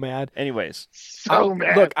so mad. Anyways, So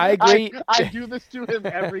mad. Look, I agree. I do this to him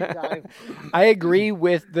every time. I agree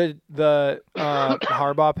with the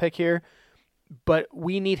Harbaugh pick here, but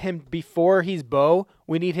we need him before he's Bo.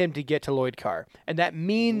 We need him to get to Lloyd Carr, and that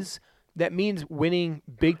means winning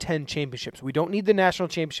Big Ten championships. We don't need the national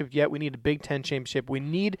championship yet. We need a Big Ten championship. We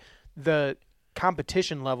need the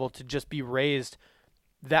competition level to just be raised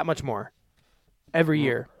that much more every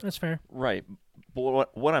year. That's fair. Right.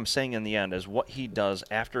 But what I'm saying in the end is what he does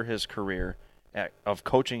after his career of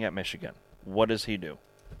coaching at Michigan. What does he do?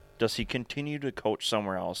 Does he continue to coach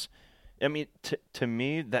somewhere else? I mean, to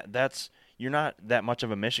me, that's you're not that much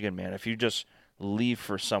of a Michigan man if you just leave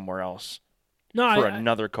for somewhere else for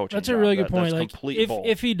another coaching That's job. a really good point. That's Like complete bull.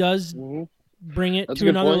 if he does bring it That's a to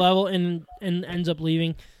good another point. level and ends up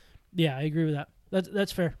leaving, yeah, I agree with that.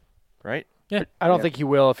 That's fair. Right? I don't think he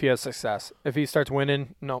will if he has success. If he starts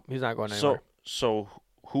winning, no, he's not going anywhere. So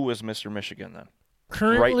who is Mr. Michigan then?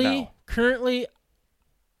 Currently,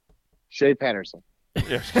 Shea Patterson.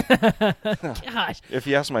 gosh, If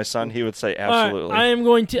you ask my son, he would say absolutely. I am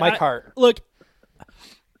going to Mike Hart. Look,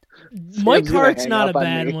 Mike gonna Hart's hang not a up on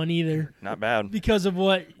bad me. one either Not bad. because of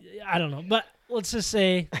what I don't know, but let's just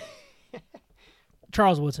say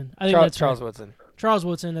Charles Woodson. I think that's Charles fair. Woodson. Charles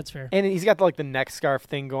Woodson, that's fair. And he's got like the neck scarf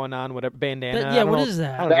thing going on, whatever bandana. I don't What know. is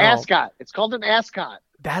that? I don't The know. ascot. It's called an ascot.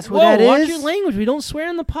 That's Whoa, what that watch is. your language. We don't swear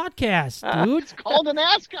in the podcast, dude. It's called an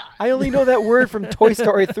ascot. I only know that word from Toy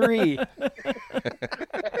Story 3.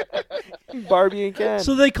 Barbie and Ken.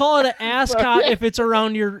 So they call it an ascot if it's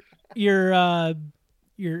around your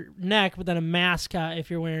neck, but then a mascot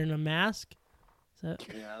if you're wearing a mask. Is that,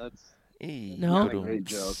 Yeah, that's No? not a great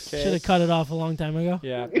joke. should have cut it off a long time ago.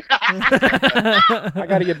 Yeah. I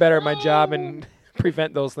got to get better at my job and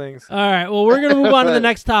prevent those things. All right. Well, we're gonna move on to the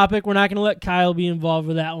next topic. We're not gonna let Kyle be involved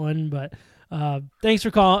with that one, but thanks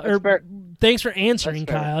for calling or That's fair. thanks for answering,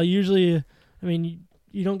 That's fair. Kyle. Usually, I mean,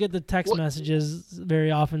 you don't get the text messages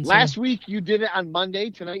very often. So Last week you did it on Monday.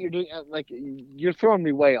 Tonight you're doing you're throwing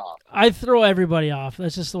me way off. I throw everybody off.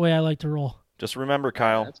 That's just the way I like to roll. Just remember,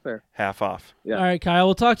 Kyle, That's fair. half off. Yeah. All right, Kyle.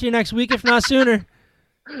 We'll talk to you next week, if not sooner.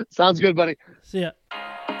 Sounds good, buddy. See ya.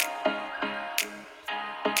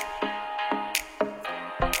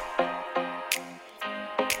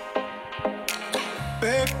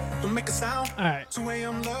 All right.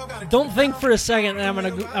 Don't think for a second that I'm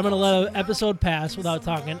gonna let an episode pass without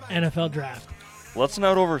talking NFL draft. Let's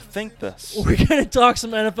not overthink this. We're gonna talk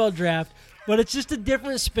some NFL draft, but it's just a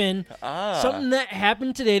different spin. Something that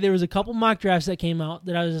happened today. There was a couple mock drafts that came out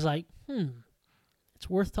that I was just like, it's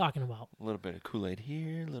worth talking about. A little bit of Kool-Aid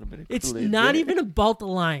here, a little bit of It's Kool-Aid not there. even about the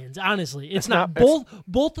Lions, honestly. It's not.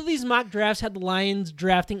 Both of these mock drafts had the Lions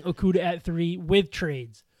drafting Okudah at 3 with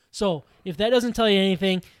trades. So if that doesn't tell you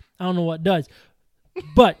anything, I don't know what does.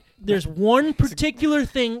 But there's one particular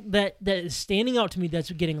thing that is standing out to me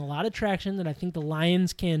that's getting a lot of traction that I think the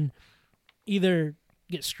Lions can either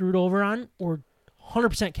get screwed over on or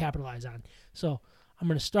 100% capitalize on. So I'm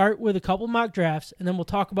going to start with a couple mock drafts, and then we'll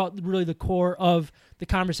talk about really the core of the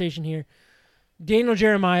conversation here. Daniel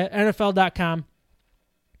Jeremiah, NFL.com.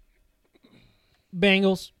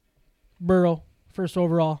 Bengals, Burrow, first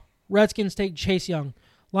overall. Redskins take Chase Young.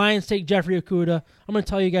 Lions take Jeffrey Okudah. I'm going to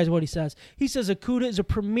tell you guys what he says. He says Okudah is a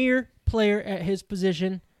premier player at his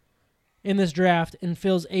position in this draft and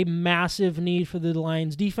fills a massive need for the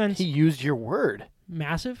Lions defense. He used your word.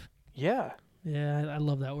 Massive? Yeah. Yeah, I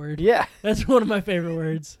love that word. Yeah. That's one of my favorite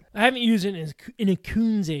words. I haven't used it in a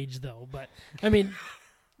coon's age, though. But, I mean,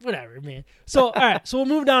 whatever, man. So, all right. So, we'll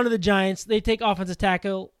move down to the Giants. They take offensive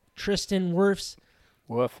tackle Tristan Wirfs.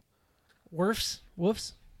 Woof. Woofs?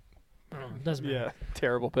 I don't know. It doesn't matter. Yeah.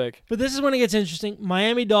 Terrible pick. But this is when it gets interesting.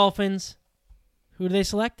 Miami Dolphins. Who do they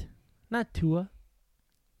select? Not Tua.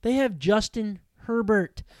 They have Justin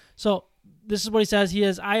Herbert. So, this is what he says. He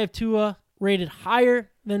has, I have Tua rated higher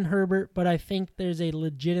than Herbert, but I think there's a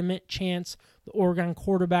legitimate chance the Oregon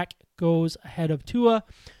quarterback goes ahead of Tua.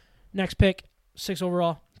 Next pick, 6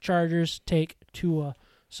 overall, Chargers take Tua.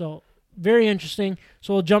 So, very interesting.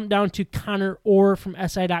 So, we'll jump down to Connor Orr from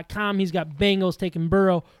SI.com. He's got Bengals taking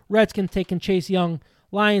Burrow, Redskins taking Chase Young,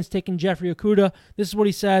 Lions taking Jeffrey Okudah. This is what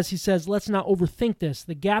he says. He says, let's not overthink this.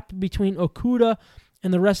 The gap between Okudah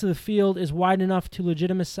and the rest of the field is wide enough to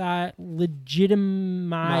legitimize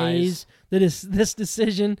this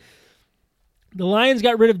decision. The Lions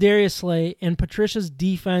got rid of Darius Slay, and Patricia's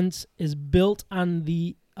defense is built on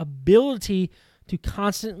the ability to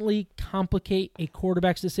constantly complicate a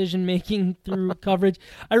quarterback's decision-making through coverage.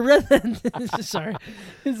 I read that. Sorry.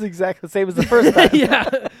 It's exactly the same as the first time. Yeah.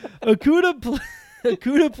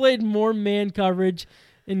 Okudah played more man coverage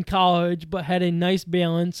in college, but had a nice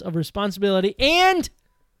balance of responsibility, and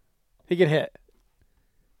He can hit.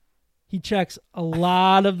 he checks a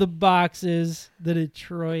lot of the boxes for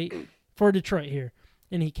Detroit here,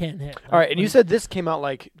 and he can't hit. All right, and you said this came out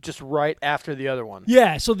like just right after the other one.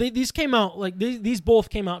 Yeah, so these came out, like these both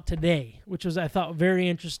came out today, which was, I thought, very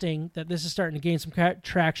interesting that this is starting to gain some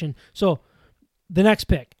traction. So the next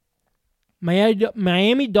pick,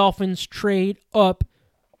 Miami Dolphins trade up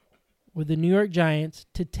with the New York Giants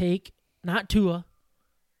to take not Tua,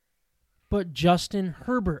 but Justin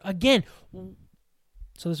Herbert. Again,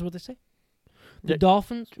 so this is what they say. The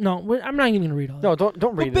Dolphins. No, I'm not even going to read all that. No,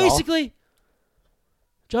 don't read it all. Basically,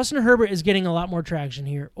 Justin Herbert is getting a lot more traction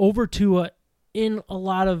here over Tua in a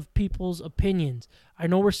lot of people's opinions. I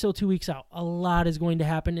know we're still 2 weeks out. A lot is going to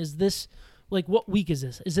happen. Is this, like, what week is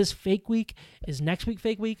this? Is this fake week? Is next week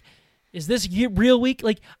fake week? Is this real week?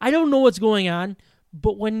 Like, I don't know what's going on,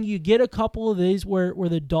 but when you get a couple of these where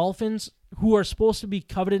the Dolphins, who are supposed to be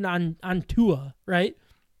coveted on Tua, right?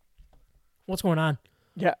 What's going on?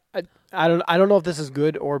 Yeah, I don't know if this is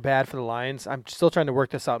good or bad for the Lions. I'm still trying to work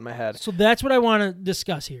this out in my head. So that's what I want to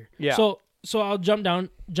discuss here. Yeah. So I'll jump down.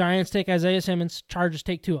 Giants take Isaiah Simmons. Chargers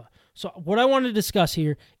take Tua. So what I want to discuss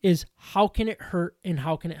here is how can it hurt and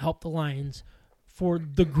how can it help the Lions for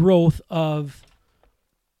the growth of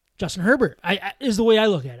Justin Herbert? I is the way I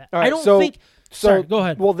look at it. Right, I don't think. Sorry, go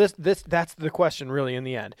ahead. Well, that's the question really in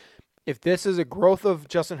the end. If this is a growth of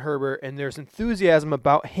Justin Herbert and there's enthusiasm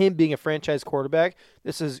about him being a franchise quarterback,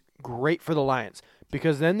 this is great for the Lions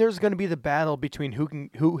because then there's going to be the battle between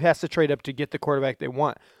who has to trade up to get the quarterback they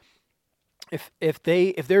want. If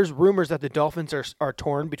there's rumors that the Dolphins are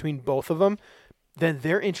torn between both of them, then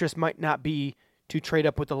their interest might not be to trade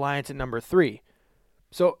up with the Lions at number 3.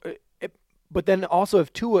 So, but then also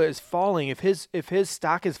if Tua is falling, if his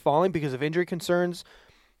stock is falling because of injury concerns,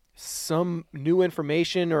 some new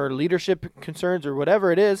information or leadership concerns or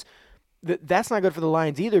whatever it is, that's not good for the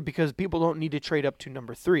Lions either because people don't need to trade up to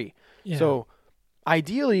number 3. Yeah. So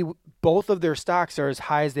ideally, both of their stocks are as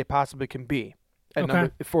high as they possibly can be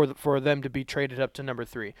for them to be traded up to number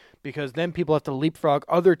 3 because then people have to leapfrog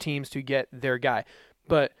other teams to get their guy.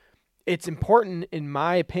 But it's important, in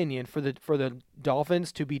my opinion, for the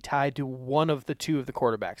Dolphins to be tied to one of the two of the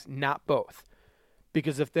quarterbacks, not both.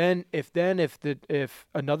 Because if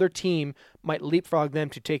another team might leapfrog them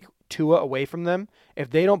to take Tua away from them, if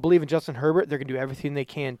they don't believe in Justin Herbert, they're going to do everything they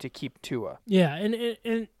can to keep Tua. Yeah,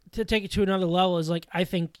 and to take it to another level is like I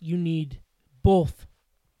think you need both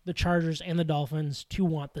the Chargers and the Dolphins to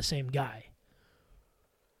want the same guy.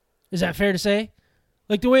 Is that fair to say?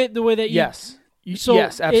 Like the way that you Yes. So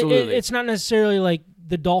yes, absolutely. It's not necessarily like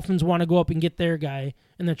the Dolphins want to go up and get their guy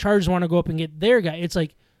and the Chargers want to go up and get their guy. It's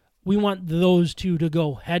like we want those two to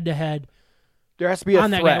go head-to-head. There has to be a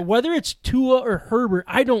on that threat. guy. Whether it's Tua or Herbert,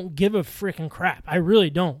 I don't give a freaking crap. I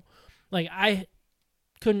really don't. Like, I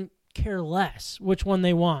couldn't care less which one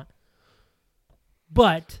they want.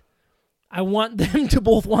 But I want them to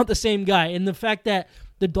both want the same guy. And the fact that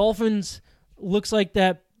the Dolphins looks like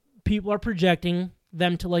that people are projecting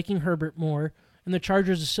them to liking Herbert more and the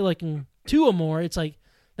Chargers are still liking Tua more, it's like,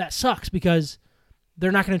 that sucks because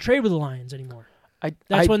they're not going to trade with the Lions anymore.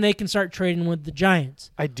 That's when they can start trading with the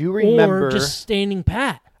Giants. I do remember, or just standing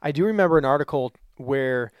pat. I do remember an article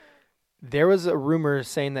where there was a rumor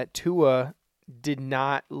saying that Tua did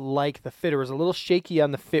not like the fit. It was a little shaky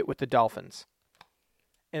on the fit with the Dolphins.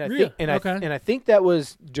 And I think that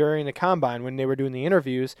was during the combine when they were doing the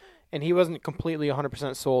interviews, and he wasn't completely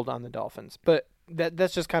 100% sold on the Dolphins. But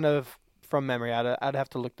that's just kind of from memory. I'd have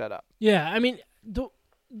to look that up. Yeah, I mean,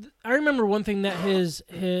 I remember one thing that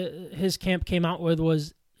his camp came out with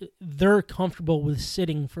was they're comfortable with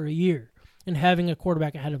sitting for a year and having a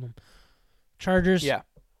quarterback ahead of them. Chargers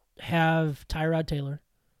have Tyrod Taylor.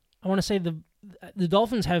 I want to say the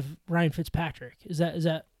Dolphins have Ryan Fitzpatrick. Is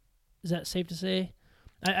that safe to say?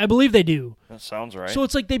 I believe they do. That sounds right. So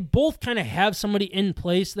it's like they both kind of have somebody in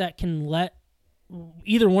place that can let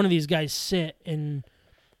either one of these guys sit and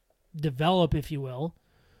develop, if you will.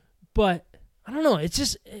 But I don't know. It's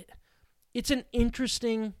just it's an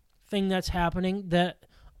interesting thing that's happening that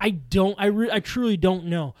I truly don't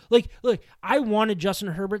know. Like, look, I wanted Justin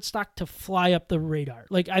Herbert stock to fly up the radar.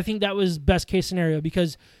 Like, I think that was best case scenario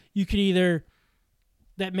because you could either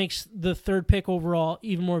that makes the third pick overall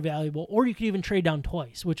even more valuable, or you could even trade down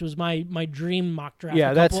twice, which was my dream mock draft.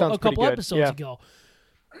 Yeah, that sounds a couple pretty good. episodes ago.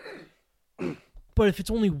 But if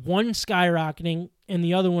it's only one skyrocketing and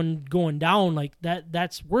the other one going down, like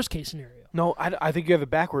that's worst case scenario. No, I think you have it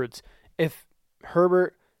backwards. If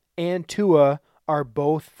Herbert and Tua are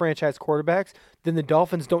both franchise quarterbacks, then the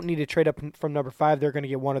Dolphins don't need to trade up from number 5. They're going to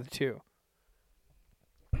get one of the two.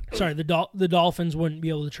 Sorry, the Dolphins wouldn't be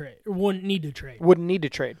able to trade, or wouldn't need to trade. Wouldn't need to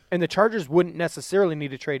trade. And the Chargers wouldn't necessarily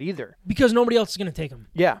need to trade either. Because nobody else is going to take them.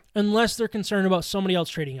 Yeah. Unless they're concerned about somebody else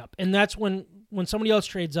trading up. And that's when somebody else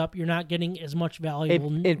trades up, you're not getting as much value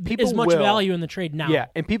value in the trade now. Yeah,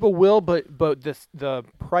 and people will, but the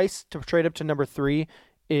price to trade up to number 3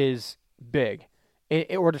 is big.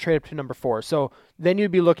 or to trade up to number 4. So then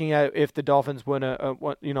you'd be looking at if the Dolphins win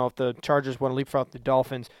if the Chargers want to leapfrog the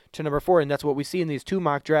Dolphins to number 4, and that's what we see in these 2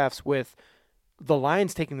 mock drafts with the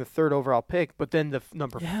Lions taking the 3rd overall pick, but then the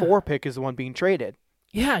number 4 pick is the one being traded.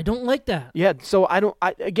 Yeah, I don't like that. Yeah, so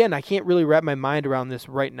I can't really wrap my mind around this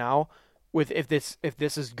right now with if this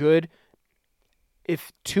is good.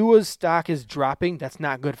 If Tua's stock is dropping, that's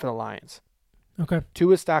not good for the Lions. Okay.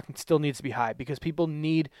 Tua's stock still needs to be high because people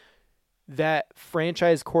need that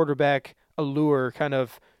franchise quarterback allure kind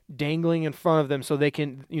of dangling in front of them so they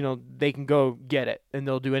can go get it, and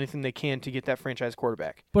they'll do anything they can to get that franchise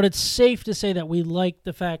quarterback. But it's safe to say that we like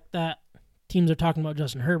the fact that teams are talking about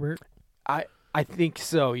Justin Herbert. I think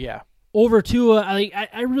so, yeah. Over Tua,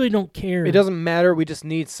 I really don't care. It doesn't matter. We just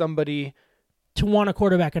need somebody to want a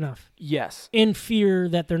quarterback enough. Yes. In fear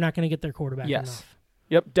that they're not going to get their quarterback enough.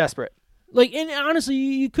 Yep, desperate. And honestly,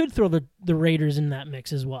 you could throw the Raiders in that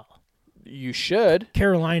mix as well. You should.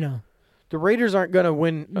 Carolina. The Raiders aren't going to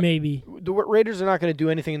win. Maybe. The Raiders are not going to do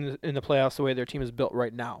anything in the playoffs the way their team is built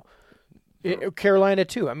right now. Carolina,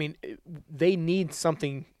 too. I mean, they need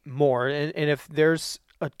something more. And if there's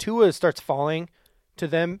a Tua starts falling to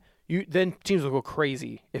them, then teams will go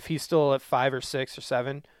crazy. If he's still at 5 or 6 or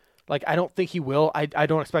 7, I don't think he will. I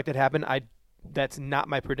don't expect it to happen. That's not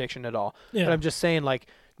my prediction at all. Yeah. But I'm just saying,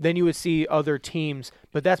 then you would see other teams.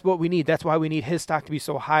 But that's what we need. That's why we need his stock to be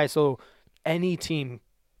so high, so any team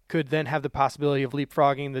could then have the possibility of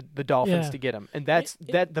leapfrogging the Dolphins to get him. And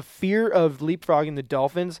the fear of leapfrogging the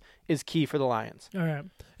Dolphins is key for the Lions. All right.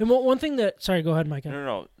 And one thing that – sorry, go ahead, Micah.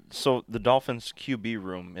 No. So the Dolphins' QB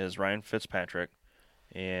room is Ryan Fitzpatrick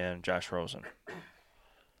and Josh Rosen.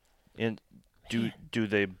 And do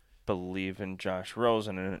they believe in Josh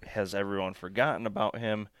Rosen, and has everyone forgotten about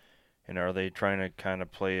him, and are they trying to kind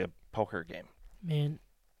of play a poker game? Man,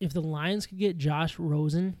 if the Lions could get Josh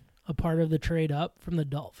Rosen a part of the trade up from the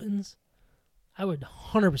Dolphins, I would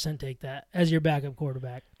 100% take that as your backup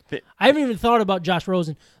quarterback. I haven't even thought about Josh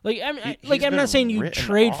Rosen. I'm not saying you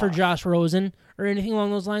trade for Josh Rosen or anything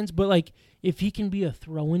along those lines, but if he can be a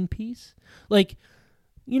throw-in piece, we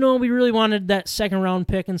really wanted that 2nd round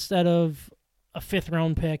pick instead of a 5th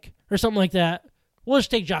round pick or something like that. We'll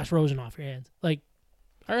just take Josh Rosen off your hands.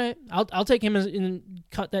 All right, I'll take him and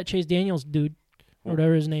cut that Chase Daniels dude or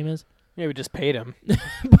whatever his name is. Yeah, we just paid him.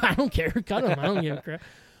 But I don't care. Cut him. I don't give a crap.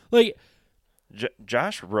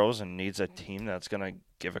 Josh Rosen needs a team that's going to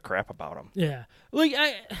give a crap about him. Yeah.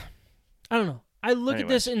 I don't know. I look at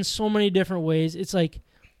this in so many different ways. It's I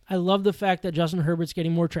love the fact that Justin Herbert's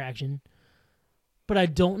getting more traction, but I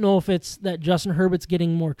don't know if it's that Justin Herbert's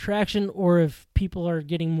getting more traction or if people are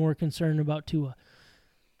getting more concerned about Tua.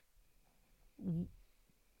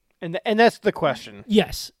 And that's the question.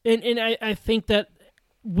 Yes. And I think that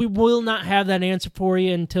we will not have that answer for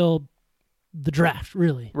you until the draft,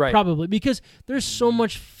 really. Right. Probably. Because there's so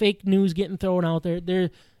much fake news getting thrown out there.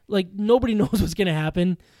 Nobody knows what's going to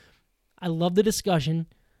happen. I love the discussion.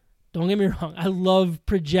 Don't get me wrong. I love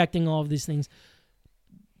projecting all of these things.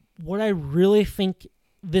 What I really think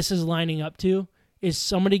this is lining up to is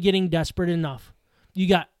somebody getting desperate enough. You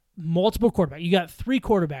got multiple quarterbacks. You got 3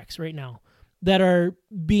 quarterbacks right now that are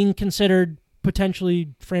being considered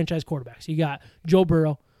potentially franchise quarterbacks. You got Joe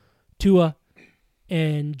Burrow, Tua,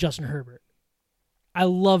 and Justin Herbert. I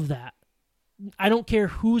love that. I don't care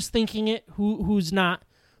who's thinking it, who's not,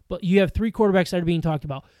 but you have 3 quarterbacks that are being talked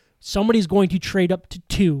about. Somebody's going to trade up to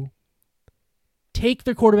 2, take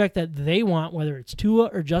the quarterback that they want, whether it's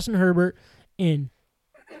Tua or Justin Herbert, and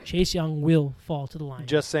Chase Young will fall to the line.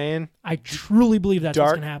 Just saying. I truly believe that's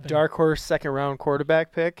what's going to happen. Dark horse 2nd round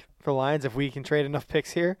quarterback pick for Lions, if we can trade enough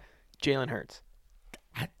picks here, Jalen Hurts.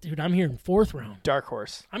 Dude, I'm hearing 4th round. Dark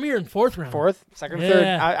horse. I'm hearing 4th round. 4th? 2nd,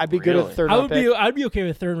 3rd? I'd be good with 3rd round pick. I'd be okay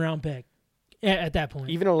with 3rd round pick at that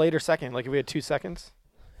point. Even a later 2nd, if we had 2 seconds.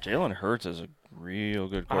 Jalen Hurts is a real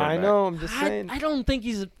good quarterback. I know, I'm just saying. I don't think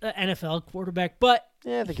he's an NFL quarterback, but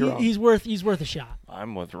I think you're wrong. He's worth a shot.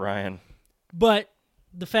 I'm with Ryan. But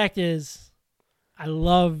the fact is, I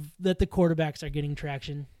love that the quarterbacks are getting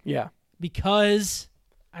traction. Yeah. Because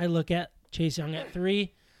I look at Chase Young at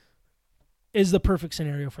 3 is the perfect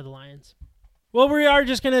scenario for the Lions. Well, we are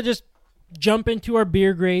just going to jump into our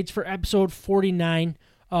beer grades for episode 49.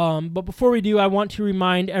 But before we do, I want to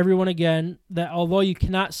remind everyone again that although you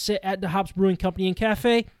cannot sit at the Hops Brewing Company and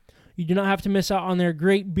Cafe, you do not have to miss out on their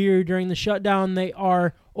great beer during the shutdown. They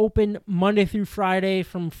are open Monday through Friday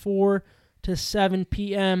from 4 to 7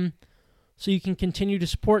 p.m., so you can continue to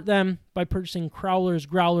support them by purchasing crowlers,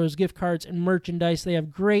 growlers, gift cards, and merchandise. They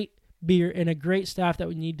have great beer and a great staff that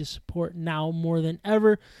we need to support now more than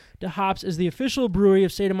ever. The Hops is the official brewery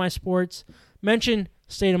of State of My Sports. Mention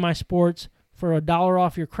State of My Sports for $1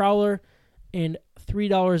 off your Crowler and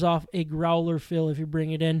 $3 off a Growler fill if you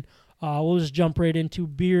bring it in. We'll just jump right into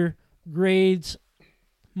beer grades.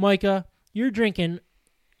 Micah, you're drinking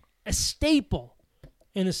a staple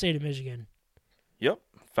in the state of Michigan. Yep.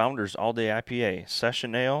 Founders All Day IPA.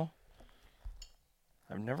 Session Ale.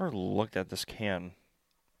 I've never looked at this can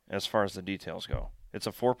as far as the details go. It's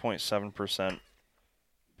a 4.7%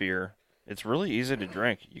 beer. It's really easy to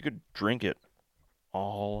drink. You could drink it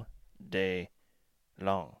all day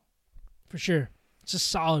long. For sure. It's a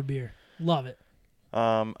solid beer. Love it.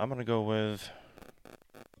 I'm going to go with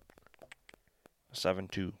a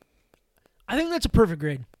 7.2. I think that's a perfect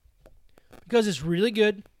grade because it's really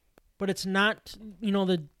good, but it's not,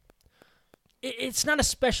 it's not a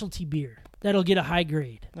specialty beer that'll get a high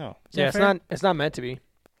grade. No. Is that Yeah, fair? it's not meant to be.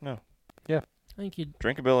 No. I think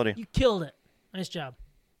Drinkability. you killed it. Nice job.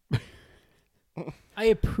 I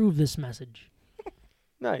approve this message.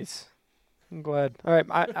 Nice. I'm glad. All right,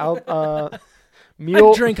 I'll I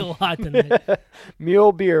Mule drink a lot tonight.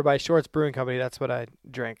 Mule Beer by Shorts Brewing Company. That's what I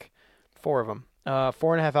drank. 4 of them.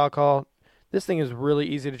 4.5 alcohol. This thing is really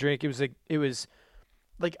easy to drink. It was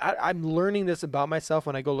like I'm learning this about myself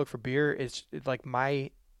when I go look for beer. It's like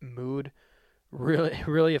my mood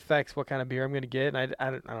really affects what kind of beer I'm going to get. And I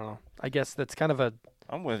don't know. I guess that's kind of a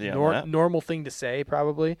I'm with you on that. normal thing to say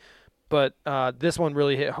probably. But this one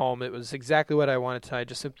really hit home. It was exactly what I wanted tonight.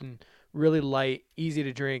 Just something really light, easy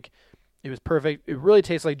to drink. It was perfect. It really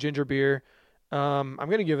tastes like ginger beer. I'm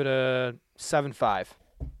going to give it a 7.5. I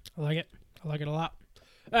like it. I like it a lot.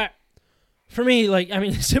 All right. For me,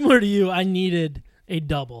 similar to you, I needed a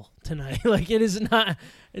double tonight.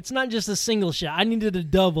 It's not just a single shot. I needed a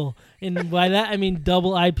double. And by that, I mean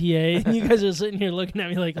double IPA. And you guys are sitting here looking at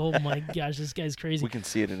me like, oh my gosh, this guy's crazy. We can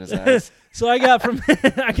see it in his eyes. So I got from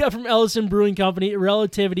Ellison Brewing Company,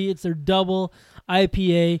 Relativity. It's their double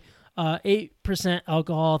IPA, 8%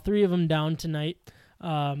 alcohol, 3 of them down tonight.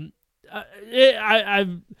 I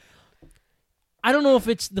don't know if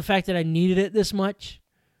it's the fact that I needed it this much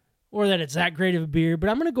or that it's that great of a beer, but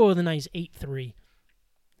I'm going to go with a nice 8.3.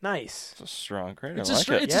 Nice. It's a strong grade. It's I like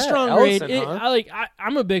it. It's Yeah, a strong Ellison, grade. huh?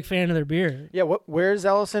 I'm a big fan of their beer. Yeah, where's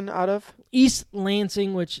Ellison out of? East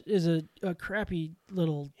Lansing, which is a crappy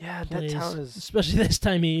little Yeah, place, that town is especially this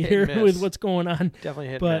time of hit year and miss. with what's going on. definitely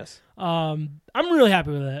hit But and miss. I'm really happy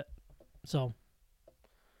with it. So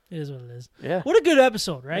it is what it is. Yeah. What a good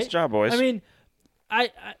episode, right? Nice job, boys. I mean,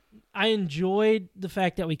 I enjoyed the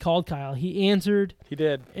fact that we called Kyle. He answered, He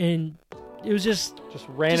did. and it was just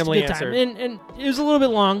Randomly just a good answered. time. And it was a little bit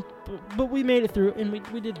long, but we made it through, and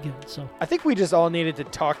we did good. So I think we just all needed to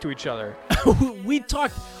talk to each other. we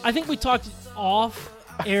talked. I think we talked off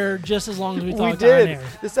air just as long as we We talked did. on air.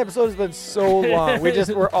 This episode has been so long.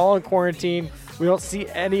 We're all in quarantine. We don't see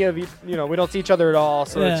any of we don't see each other at all.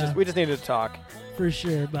 So Yeah. we just needed to talk. For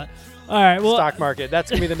sure. But all right, well, Stock market. That's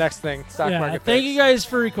gonna be the next thing. Stock market. Thank picks. you guys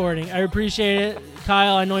for recording. I appreciate it,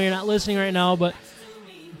 Kyle. I know you're not listening right now, but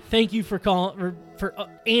thank you for calling for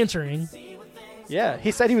answering. Yeah,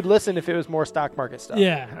 he said he would listen if it was more stock market stuff.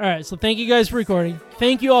 Yeah. All right. So thank you guys for recording.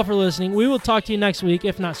 Thank you all for listening. We will talk to you next week,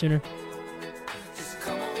 if not sooner.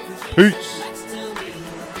 Peace.